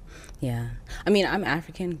 Okay. Yeah. I mean, I'm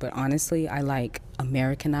African, but honestly, I like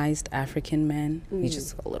Americanized African men. He's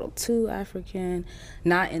just a little too African,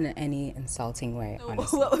 not in any insulting way,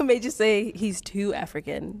 honestly. What made you say he's too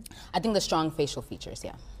African? I think the strong facial features,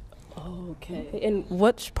 yeah. Okay. And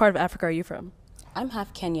which part of Africa are you from? I'm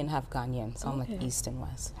half Kenyan, half Ghanaian, so I'm like East and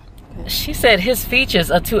West. She said his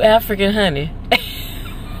features are too African, honey.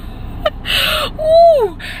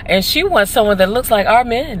 Ooh, and she wants someone that looks like our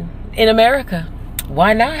men in America.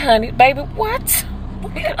 Why not, honey? Baby, what?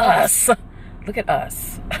 Look at us. Look at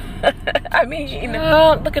us. I mean,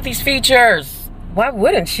 look at these features. Why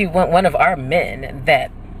wouldn't she want one of our men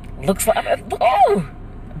that looks like, oh,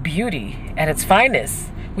 beauty at its finest?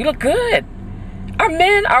 We look good. Our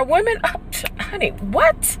men, our women, honey,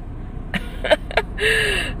 what?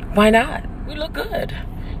 Why not? We look good.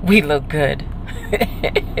 We look good.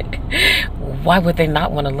 Why would they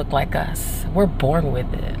not want to look like us? We're born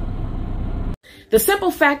with it. The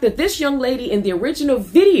simple fact that this young lady in the original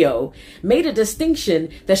video made a distinction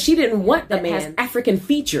that she didn't want the man has African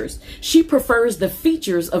features. She prefers the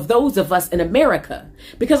features of those of us in America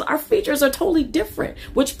because our features are totally different,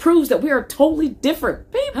 which proves that we are totally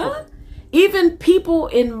different people. Huh? Even people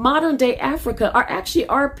in modern day Africa are actually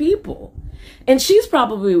our people. And she's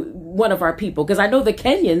probably one of our people because I know the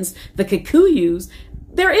Kenyans, the Kikuyus,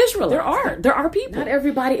 they're Israelites. There are people. Not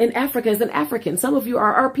everybody in Africa is an African. Some of you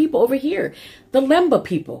are our people over here. The Lemba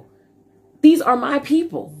people. These are my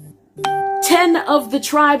people. 10 of the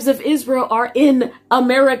tribes of Israel are in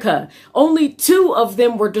America. Only 2 of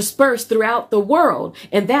them were dispersed throughout the world.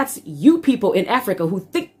 And that's you people in Africa who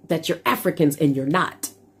think that you're Africans and you're not.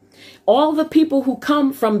 All the people who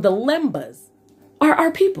come from the Lembas are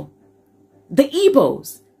our people. The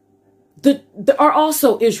Igbos are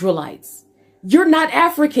also Israelites. You're not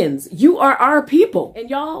Africans. You are our people. And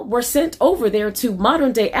y'all were sent over there to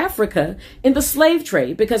modern day Africa in the slave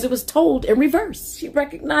trade because it was told in reverse. She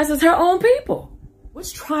recognizes her own people.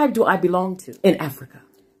 Which tribe do I belong to in Africa?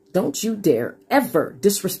 Don't you dare ever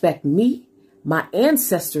disrespect me, my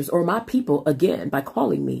ancestors, or my people again by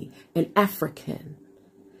calling me an African.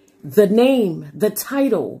 The name, the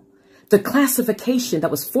title, the classification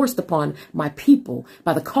that was forced upon my people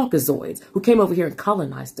by the Caucasoids who came over here and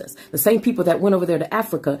colonized us. The same people that went over there to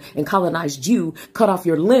Africa and colonized you, cut off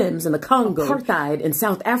your limbs in the Congo, apartheid in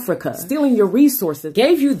South Africa, stealing your resources,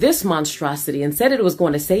 gave you this monstrosity and said it was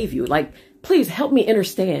going to save you. Like, please help me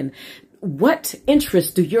understand, what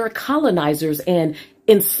interest do your colonizers and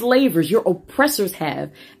enslavers, your oppressors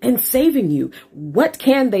have in saving you? What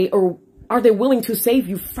can they or are they willing to save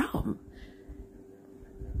you from?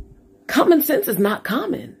 Common sense is not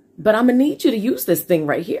common, but I'm going to need you to use this thing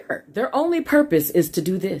right here. Their only purpose is to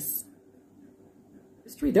do this.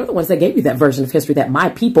 History, they're the ones that gave you that version of history that my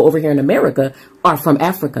people over here in America are from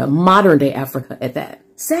Africa, modern day Africa at that.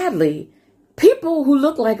 Sadly, people who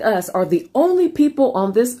look like us are the only people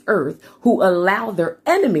on this earth who allow their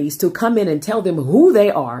enemies to come in and tell them who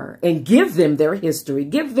they are and give them their history,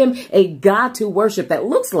 give them a God to worship that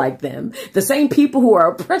looks like them. The same people who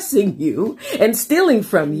are oppressing you and stealing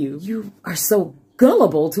from you. You are so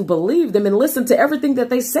gullible to believe them and listen to everything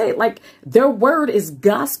that they say. Like, their word is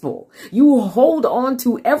gospel. You hold on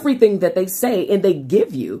to everything that they say and they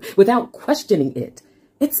give you without questioning it.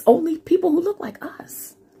 It's only people who look like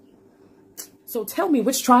us. So tell me,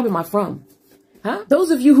 which tribe am I from? Huh? Those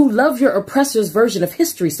of you who love your oppressor's version of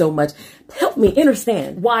history so much, help me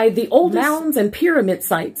understand why the oldest mounds and pyramid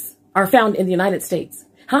sites are found in the United States.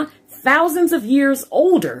 Huh? Thousands of years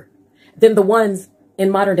older than the ones in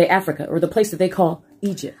modern day Africa, or the place that they call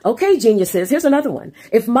Egypt. Okay, geniuses, here's another one.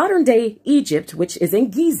 If modern day Egypt, which is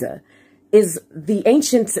in Giza, is the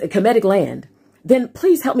ancient Kemetic land, then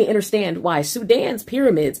please help me understand why Sudan's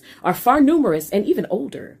pyramids are far numerous and even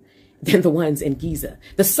older than the ones in Giza,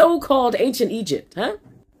 the so-called ancient Egypt, huh?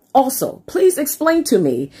 Also, please explain to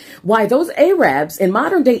me why those Arabs in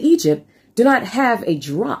modern day Egypt do not have a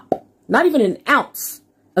drop, not even an ounce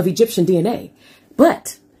of Egyptian DNA.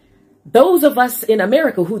 But those of us in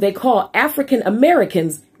America who they call African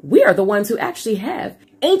Americans, we are the ones who actually have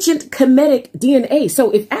ancient Kemetic DNA. So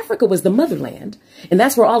if Africa was the motherland, and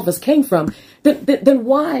that's where all of us came from, then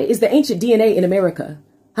why is the ancient DNA in America?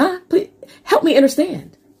 Huh? Please help me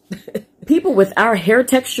understand. People with our hair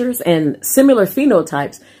textures and similar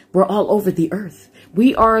phenotypes were all over the earth.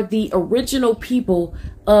 We are the original people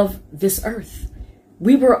of this earth.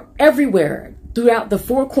 We were everywhere throughout the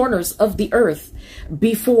four corners of the earth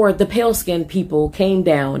before the pale-skinned people came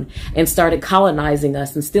down and started colonizing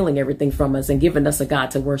us and stealing everything from us and giving us a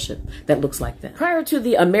God to worship that looks like them. Prior to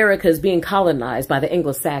the Americas being colonized by the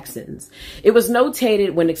Anglo-Saxons, it was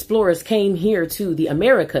notated when explorers came here to the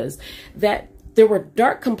Americas that there were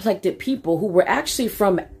dark-complected people who were actually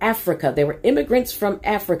from Africa. They were immigrants from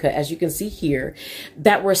Africa, as you can see here,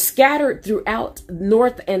 that were scattered throughout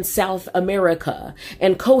North and South America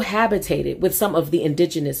and cohabitated with some of the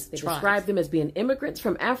indigenous tribes. They described them as being immigrants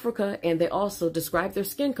from Africa, and they also described their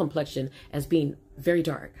skin complexion as being very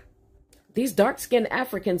dark. These dark-skinned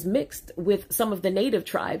Africans mixed with some of the native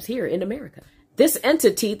tribes here in America. This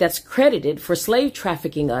entity that's credited for slave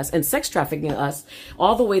trafficking us and sex trafficking us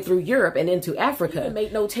all the way through Europe and into Africa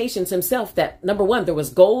made notations himself that, number one, there was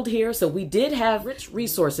gold here, so we did have rich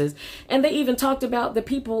resources. And they even talked about the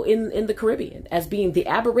people in the Caribbean as being the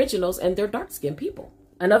Aboriginals and their dark-skinned people.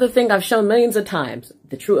 Another thing I've shown millions of times,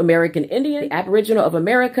 the true American Indian, the Aboriginal of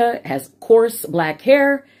America, has coarse black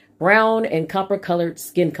hair, brown and copper-colored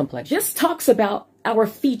skin complexion. This talks about our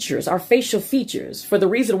features, our facial features, for the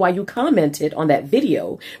reason why you commented on that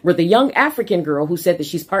video where the young African girl who said that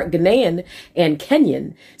she's part Ghanaian and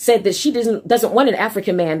Kenyan said that she doesn't want an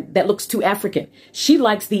African man that looks too African. She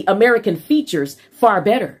likes the American features far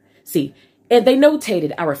better. See, and they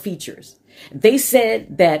notated our features. They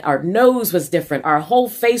said that our nose was different, our whole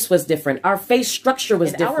face was different, our face structure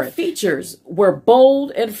was different. Our features were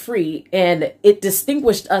bold and free, and it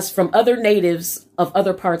distinguished us from other natives of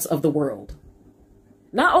other parts of the world.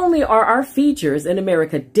 Not only are our features in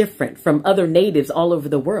America different from other natives all over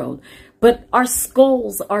the world, but our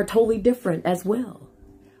skulls are totally different as well.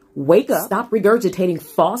 Wake up, stop regurgitating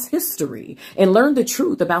false history, and learn the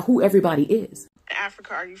truth about who everybody is.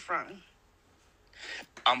 Africa are you from?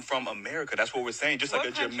 I'm from America. That's what we're saying. Just like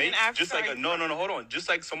a Jamaican, just like a hold on. Just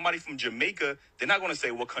like somebody from Jamaica, they're not going to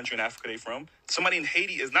say what country in Africa they're from. Somebody in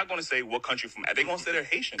Haiti is not going to say what country from. They're going to say they're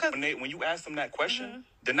Haitian. When you ask them that question,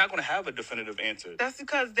 they're not going to have a definitive answer. That's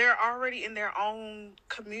because they're already in their own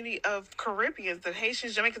community of Caribbeans, the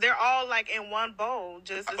Haitians, Jamaicans. They're all like in one bowl.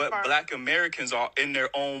 But Black Americans are in their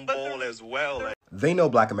own bowl as well. They know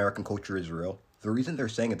Black American culture is real. The reason they're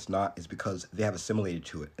saying it's not is because they have assimilated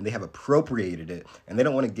to it and they have appropriated it and they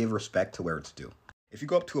don't want to give respect to where it's due. If you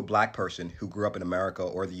go up to a Black person who grew up in America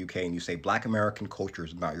or the UK and you say Black American culture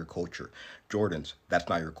is not your culture, Jordans, that's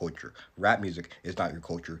not your culture, rap music is not your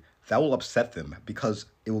culture, that will upset them because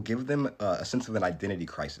it will give them a sense of an identity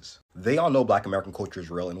crisis. They all know Black American culture is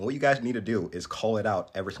real, and what you guys need to do is call it out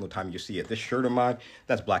every single time you see it. This shirt of mine,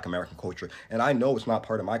 that's Black American culture, and I know it's not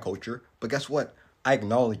part of my culture, but guess what? I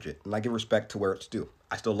acknowledge it, and I give respect to where it's due.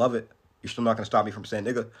 I still love it. You're still not going to stop me from saying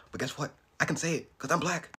nigga, but guess what? I can say it, because I'm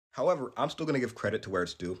Black. However, I'm still going to give credit to where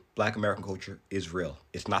it's due. Black American culture is real.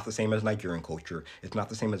 It's not the same as Nigerian culture. It's not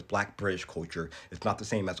the same as Black British culture. It's not the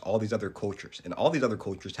same as all these other cultures. And all these other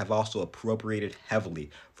cultures have also appropriated heavily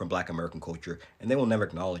from Black American culture, and they will never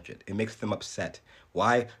acknowledge it. It makes them upset.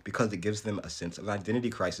 Why? Because it gives them a sense of identity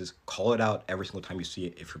crisis. Call it out every single time you see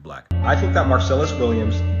it if you're Black. I think that Marcellus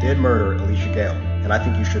Williams did murder Alicia Gale, and I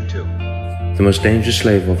think you should too. The most dangerous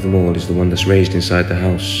slave of them all is the one that's raised inside the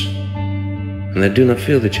house. And they do not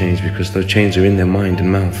feel the chains because those chains are in their mind and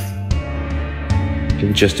mouth. He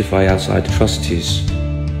can justify outside atrocities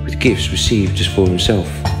with gifts received just for himself.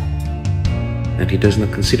 And he does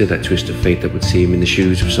not consider that twist of fate that would see him in the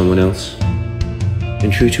shoes of someone else.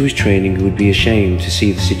 And true to his training, he would be ashamed to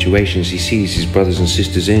see the situations he sees his brothers and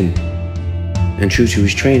sisters in. And true to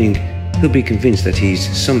his training, he'll be convinced that he's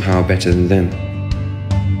somehow better than them.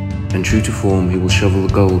 And true to form, he will shovel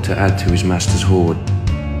the gold to add to his master's hoard,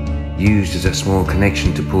 used as a small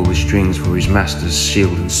connection to pull the strings for his master's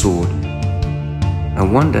shield and sword.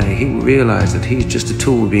 And one day he will realize that he is just a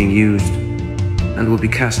tool being used, and will be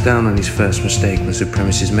cast down on his first mistake when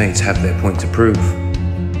supremacist mates have their point to prove.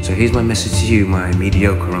 So here's my message to you, my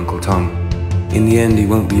mediocre Uncle Tom. In the end, it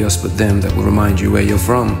won't be us but them that will remind you where you're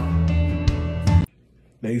from.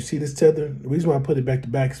 Now you see this tether? The reason why I put it back to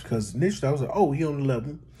back is because initially I was like, oh, he on the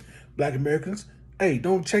level. Black Americans, hey,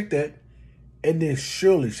 don't check that. And then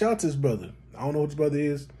surely, shout out to his brother. I don't know what his brother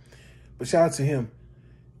is, but shout out to him.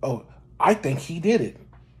 Oh, I think he did it.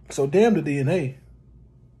 So damn the DNA.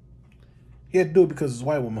 He had to do it because it's a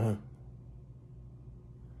white woman, huh?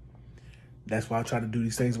 That's why I try to do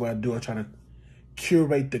these things. What I do, I try to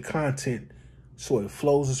curate the content so it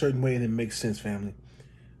flows a certain way and it makes sense, family.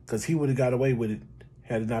 Because he would have got away with it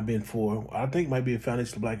had it not been for, I think might be a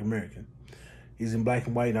foundation Black American. He's in black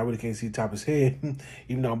and white, and I really can't see the top of his head.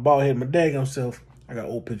 Even though I'm bald headed, my daggone self, I got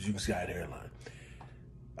old pictures, you can see I had a hairline.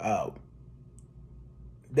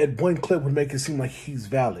 That one clip would make it seem like he's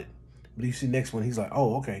valid. But you see the next one, he's like,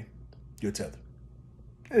 oh, okay, you're tethered.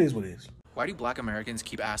 It is what it is. Why do Black Americans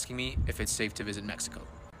keep asking me if it's safe to visit Mexico?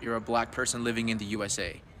 You're a Black person living in the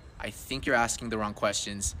USA. I think you're asking the wrong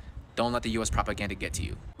questions. Don't let the US propaganda get to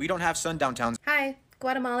you. We don't have sundown towns. Hi.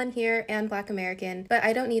 Guatemalan here and Black American, but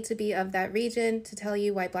I don't need to be of that region to tell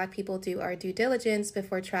you why Black people do our due diligence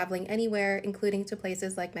before traveling anywhere, including to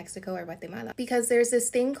places like Mexico or Guatemala. Because there's this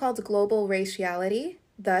thing called global raciality,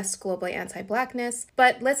 thus globally anti-Blackness.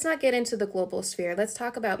 But let's not get into the global sphere. Let's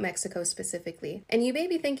talk about Mexico specifically. And you may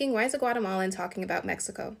be thinking, why is a Guatemalan talking about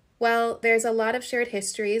Mexico? Well, there's a lot of shared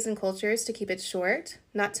histories and cultures to keep it short,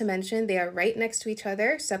 not to mention they are right next to each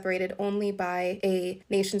other, separated only by a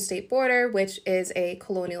nation-state border, which is a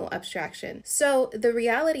colonial abstraction. So the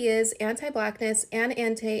reality is anti-Blackness and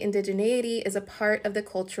anti-indigeneity is a part of the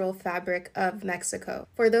cultural fabric of Mexico.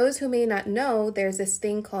 For those who may not know, there's this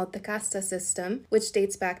thing called the casta system, which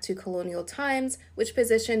dates back to colonial times, which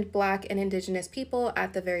positioned Black and indigenous people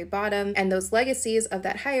at the very bottom, and those legacies of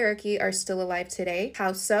that hierarchy are still alive today.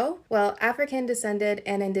 How so? Well, African-descended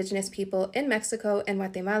and indigenous people in Mexico and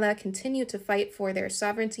Guatemala continue to fight for their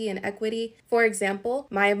sovereignty and equity. For example,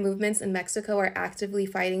 Maya movements in Mexico are actively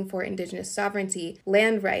fighting for indigenous sovereignty,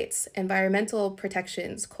 land rights, environmental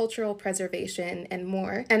protections, cultural preservation, and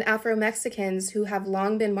more. And Afro-Mexicans, who have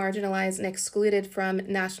long been marginalized and excluded from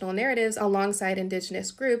national narratives alongside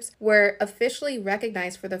indigenous groups, were officially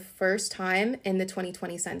recognized for the first time in the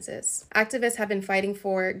 2020 census. Activists have been fighting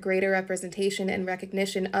for greater representation and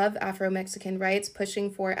recognition of Afro-Mexican rights, pushing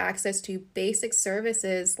for access to basic services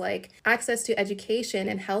services like access to education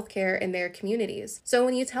and healthcare in their communities. So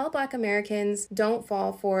when you tell Black Americans don't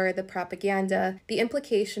fall for the propaganda, the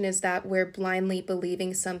implication is that we're blindly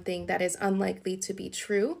believing something that is unlikely to be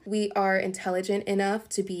true. We are intelligent enough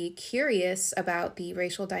to be curious about the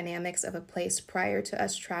racial dynamics of a place prior to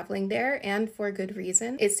us traveling there, and for good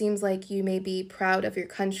reason. It seems like you may be proud of your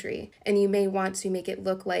country, and you may want to make it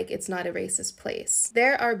look like it's not a racist place.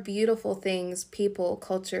 There are beautiful things, people,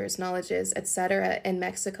 cultures, knowledges, etc. in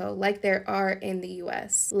Mexico, like there are in the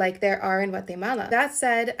US, like there are in Guatemala. That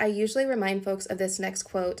said, I usually remind folks of this next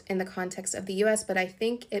quote in the context of the US, but I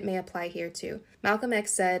think it may apply here too. Malcolm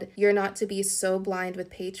X said, "You're not to be so blind with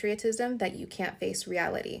patriotism that you can't face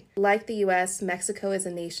reality." Like the US, Mexico is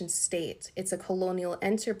a nation state. It's a colonial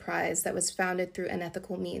enterprise that was founded through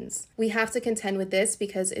unethical means. We have to contend with this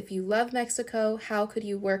because if you love Mexico, how could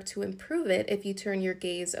you work to improve it if you turn your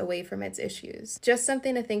gaze away from its issues? Just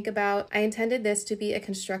something to think about. I intended this to be a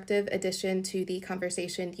constructive addition to the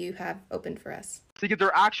conversation you have opened for us. Because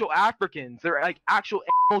they're actual Africans. They're like actual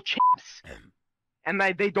animal chimps. And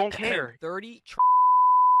they don't care. 30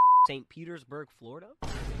 St. Petersburg, Florida?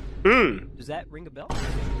 Does that ring a bell?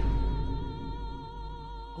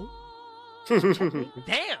 Oh.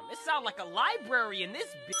 Damn, it sounds like a library in this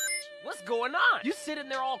bitch. What's going on? You sitting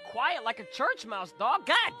there all quiet like a church mouse, dog.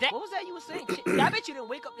 God damn. What was that you were saying? I bet you didn't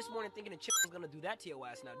wake up this morning thinking the chip was gonna do that to your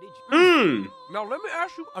ass now, did you? Now let me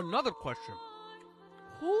ask you another question.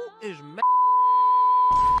 Who is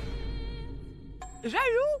Is that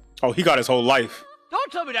you? Oh, he got his whole life.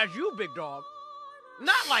 Don't tell me that's you, big dog.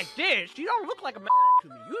 Not like this. You don't look like a to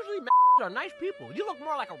me. Usually are nice people. You look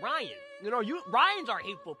more like a Ryan. You know, Ryans are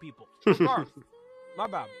hateful people. Sorry. My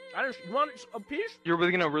bad. You want a piece? You're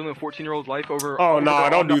really gonna ruin a 14-year-old's life over? Oh, no,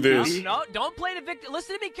 don't do this. No, don't play the victim.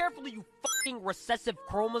 Listen to me carefully, you fucking recessive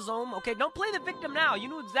chromosome. Okay, don't play the victim now. You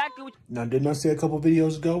knew exactly what. Now, didn't I say a couple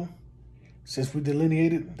videos ago? Since we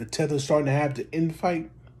delineated, the Tether's starting to have the infight.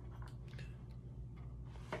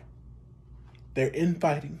 They're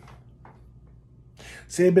infighting.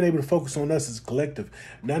 See, they've been able to focus on us as a collective.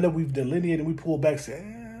 Now that we've delineated, we pull back and say,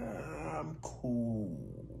 I'm cool.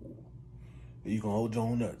 You can hold your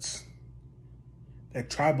own nuts. That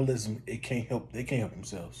tribalism, they can't help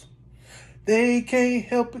themselves. They can't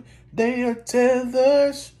help it. They are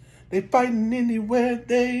tethers. They fighting anywhere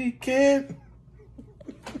they can.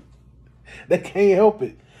 They can't help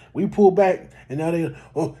it. We pull back, and now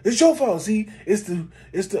it's your fault. See, it's the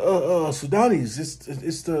Sudanese.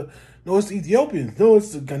 It's the Ethiopians. No,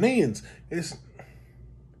 it's the Ghanaians. And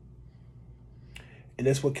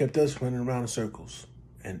that's what kept us running around in circles.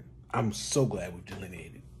 And I'm so glad we've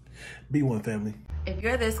delineated. Be one, family. If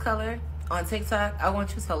you're this color on TikTok, I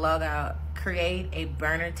want you to log out, create a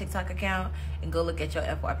burner TikTok account, and go look at your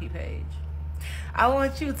FYP page. I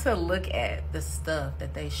want you to look at the stuff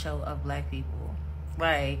that they show of Black people.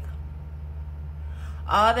 Like,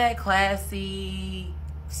 all that classy,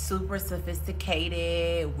 super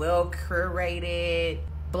sophisticated, well-curated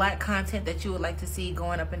Black content that you would like to see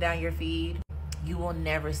going up and down your feed, you will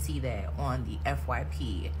never see that on the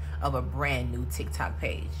FYP of a brand new TikTok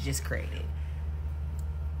page just created.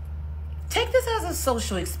 Take this as a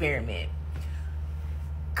social experiment.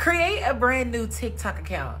 Create a brand new TikTok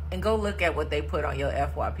account and go look at what they put on your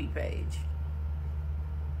FYP page.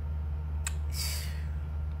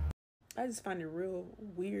 I just find it real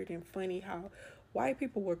weird and funny how white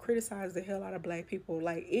people will criticize the hell out of Black people.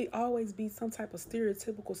 Like, it always be some type of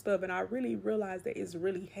stereotypical stuff, and I really realize that it's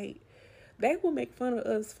really hate. They will make fun of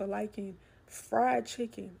us for liking fried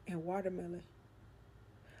chicken and watermelon.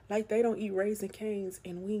 Like they don't eat Raising Cane's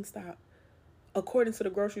and Wingstop. According to the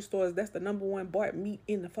grocery stores, that's the #1 bought meat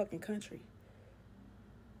in the fucking country.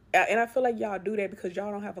 And I feel like y'all do that because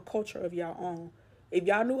y'all don't have a culture of y'all own. If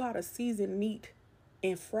y'all knew how to season meat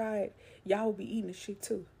and fry it, y'all would be eating the shit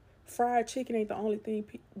too. Fried chicken ain't the only thing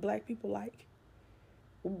Black people like.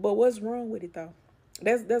 But what's wrong with it though?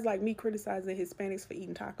 That's like me criticizing Hispanics for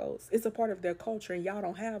eating tacos. It's a part of their culture and y'all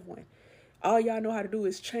don't have one. All y'all know how to do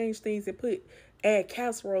is change things and add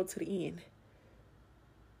casserole to the end.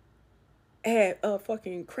 Add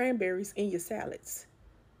fucking cranberries in your salads.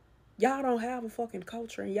 Y'all don't have a fucking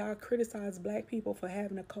culture and y'all criticize Black people for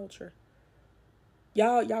having a culture.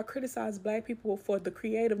 Y'all criticize Black people for the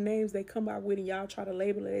creative names they come out with and y'all try to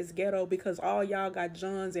label it as ghetto because all y'all got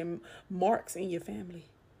Johns and Marks in your family.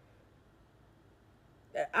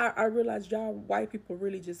 I realize y'all white people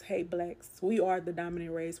really just hate Blacks. We are the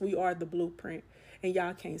dominant race. We are the blueprint. And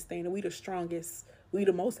y'all can't stand it. We the strongest. We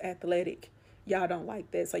the most athletic. Y'all don't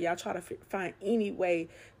like that. So y'all try to find any way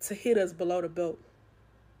to hit us below the belt.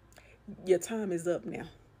 Your time is up now.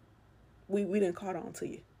 We done caught on to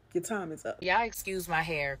you. Your time is up. Y'all excuse my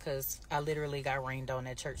hair because I literally got rained on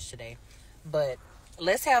at church today. But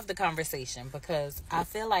let's have the conversation, because I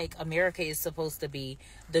feel like America is supposed to be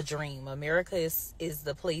the dream. America is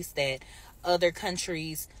the place that other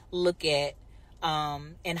countries look at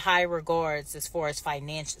in high regards as far as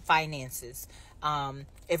finances.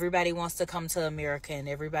 Everybody wants to come to America, and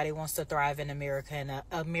everybody wants to thrive in America, and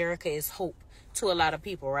America is hope to a lot of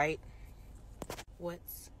people, right?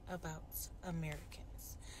 What's about Americans?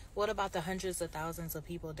 What about the hundreds of thousands of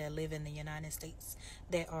people that live in the United States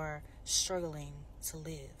that are struggling to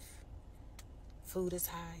live? Food is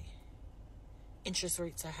high. Interest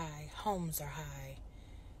rates are high. Homes are high.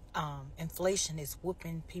 Inflation is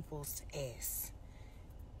whooping people's ass.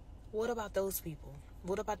 What about those people?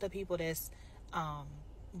 What about the people that's, now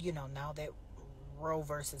that Roe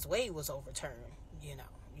versus Wade was overturned,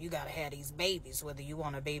 you got to have these babies, whether you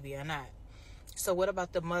want a baby or not. So what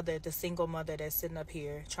about the single mother that's sitting up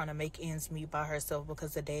here trying to make ends meet by herself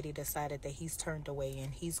because the daddy decided that he's turned away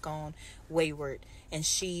and he's gone wayward, and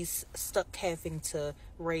she's stuck having to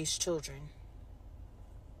raise children?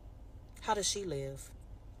 How does she live?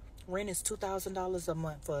 Rent is $2,000 a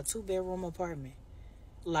month for a 2-bedroom apartment.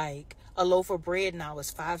 Like, a loaf of bread now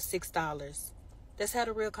is $5-6. Let's have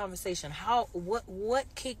a real conversation.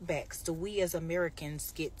 What kickbacks do we as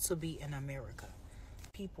Americans get to be in America?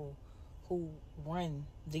 People who run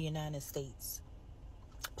the United States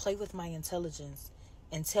play with my intelligence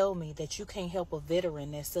and tell me that you can't help a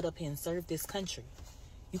veteran that stood up here and served this country.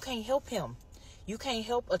 You can't help him. You can't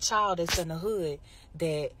help a child that's in the hood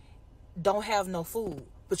that don't have no food,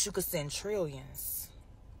 but you could send trillions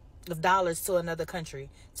of dollars to another country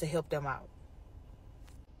to help them out.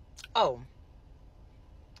 Oh,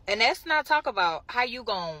 and let's not talk about how you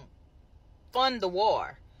gonna fund the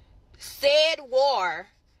war. Said war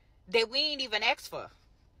that we ain't even asked for.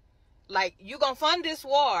 Like, you gonna fund this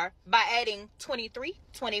war by adding 23,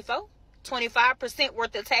 24, 25%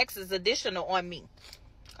 worth of taxes additional on me.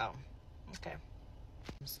 Oh, okay.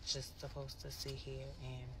 I'm just supposed to sit here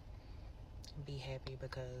and be happy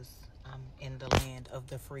because I'm in the land of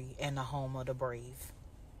the free and the home of the brave.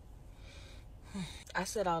 I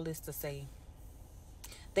said all this to say,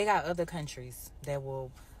 they got other countries that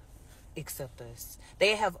will accept us.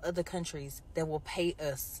 They have other countries that will pay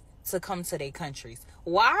us to come to their countries.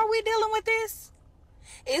 Why are we dealing with this?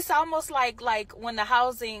 It's almost like when the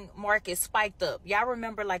housing market spiked up. Y'all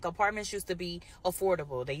remember, like, apartments used to be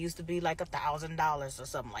affordable. They used to be like $1,000 or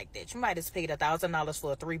something like that. You might have paid $1,000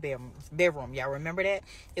 for a 3-bedroom. Y'all remember that?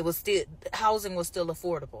 It was still, housing was still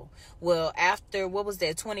affordable. Well, after,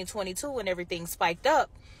 2022, when everything spiked up,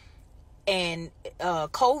 and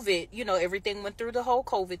COVID, everything went through the whole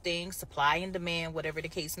COVID thing, supply and demand, whatever the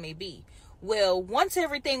case may be. Well, once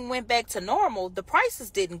everything went back to normal, the prices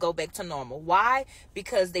didn't go back to normal. Why?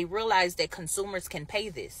 Because they realized that consumers can pay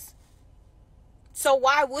this. So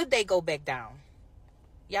why would they go back down?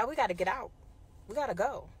 Yeah, we got to get out. We got to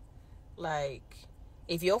go. Like,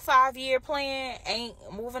 if your 5-year plan ain't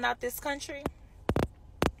moving out this country,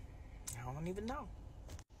 I don't even know.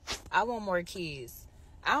 I want more kids.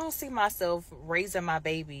 I don't see myself raising my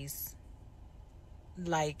babies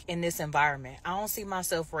like in this environment. I don't see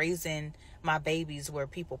myself raising my babies where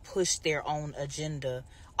people push their own agenda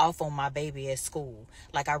off on my baby at school.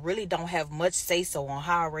 Like, I really don't have much say so on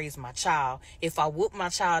how I raise my child. If I whoop my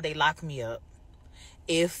child, they lock me up.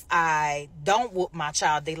 If I don't whoop my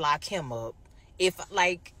child, they lock him up.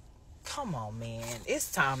 Come on, man.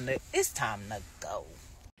 It's time to go.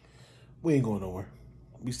 We ain't going nowhere.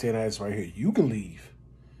 We staying our ass right here. You can leave.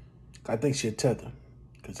 I think she'll tether.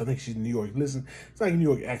 Because I think she's in New York. Listen, it's like a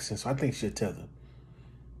New York accent, so I think she'll tether.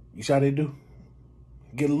 You see how they do?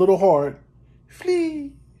 Get a little hard.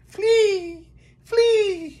 Flee, flee,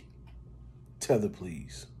 flee. Tether,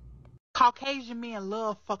 please. Caucasian men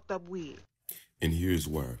love fucked up wig. And here's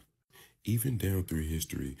why. Even down through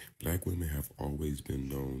history, black women have always been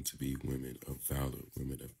known to be women of valor,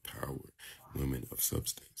 women of power, women of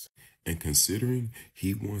substance. And considering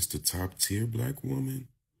he wants the top-tier black woman,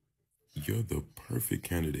 you're the perfect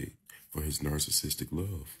candidate for his narcissistic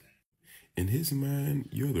love. In his mind,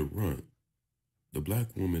 you're the runt, the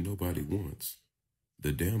black woman nobody wants,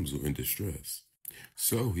 the damsel in distress.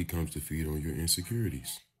 So he comes to feed on your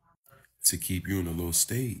insecurities, to keep you in a low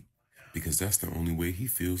state, because that's the only way he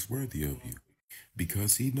feels worthy of you.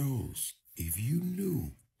 Because he knows if you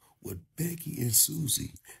knew what Becky and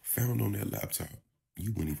Susie found on that laptop,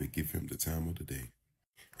 you wouldn't even give him the time of the day.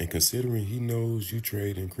 And considering he knows you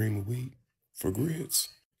trade in cream of wheat for grits,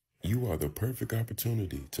 you are the perfect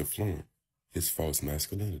opportunity to flaunt his false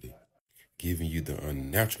masculinity, giving you the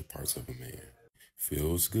unnatural parts of a man.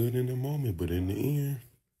 Feels good in the moment, but in the end,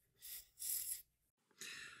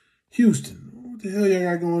 Houston, what the hell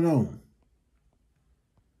y'all got going on?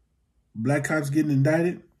 Black cops getting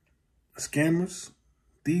indicted? Scammers?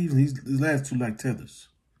 Thieves? These last two like tethers.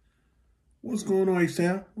 What's going on,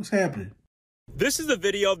 H-Town? What's happening? This is the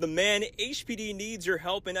video of the man HPD needs your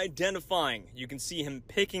help in identifying. You can see him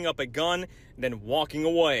picking up a gun and then walking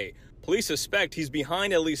away. Police suspect he's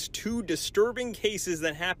behind at least 2 disturbing cases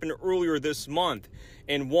that happened earlier this month.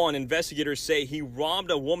 In one, investigators say he robbed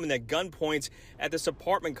a woman at gunpoint at this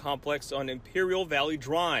apartment complex on Imperial Valley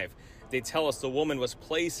Drive. They tell us the woman was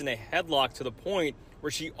placed in a headlock to the point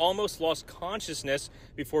where she almost lost consciousness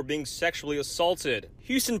before being sexually assaulted.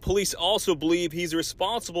 Houston police also believe he's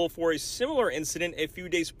responsible for a similar incident a few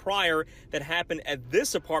days prior that happened at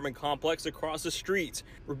this apartment complex across the street.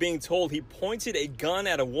 We're being told he pointed a gun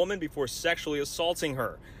at a woman before sexually assaulting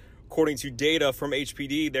her. According to data from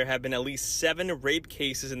HPD, there have been at least 7 rape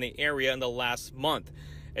cases in the area in the last month.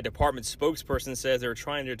 A department spokesperson says they're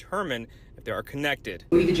trying to determine if they are connected.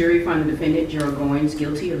 We, the jury, find the defendant, Gerald Goins,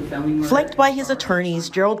 guilty of felony murder. Flanked by his attorneys,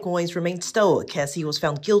 Gerald Goins remained stoic as he was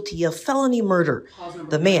found guilty of felony murder.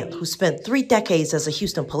 The man, who spent 3 decades as a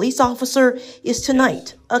Houston police officer, is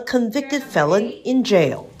tonight a convicted felon in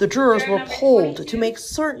jail. The jurors were polled to make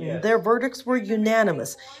certain their verdicts were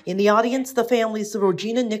unanimous. In the audience, the families of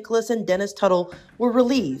Regina Nicholas and Dennis Tuttle were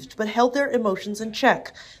relieved but held their emotions in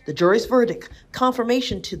check. The jury's verdict,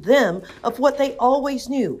 confirmation to them of what they always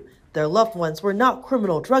knew. Their loved ones were not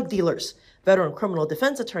criminal drug dealers. Veteran criminal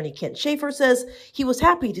defense attorney Kent Schaefer says he was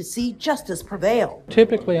happy to see justice prevail.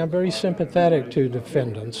 Typically, I'm very sympathetic to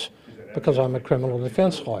defendants because I'm a criminal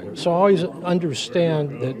defense lawyer. So I always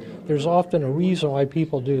understand that there's often a reason why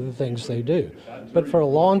people do the things they do. But for a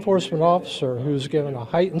law enforcement officer who's given a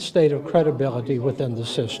heightened state of credibility within the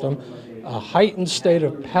system, a heightened state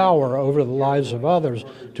of power over the lives of others,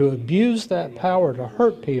 to abuse that power to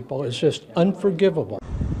hurt people is just unforgivable.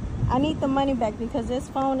 I need the money back because this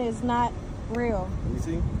phone is not real. Let me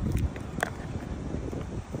see.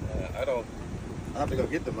 I have to go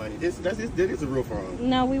get the money. This is a real phone.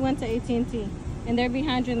 No, we went to AT&T. And they're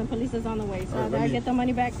behind you and the police is on the way. So right, I get the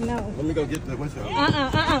money back? No. Let me go get the what's your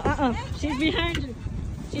She's behind you.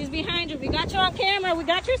 She's behind you. We got you on camera. We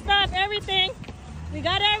got your stuff, everything. We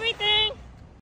got everything.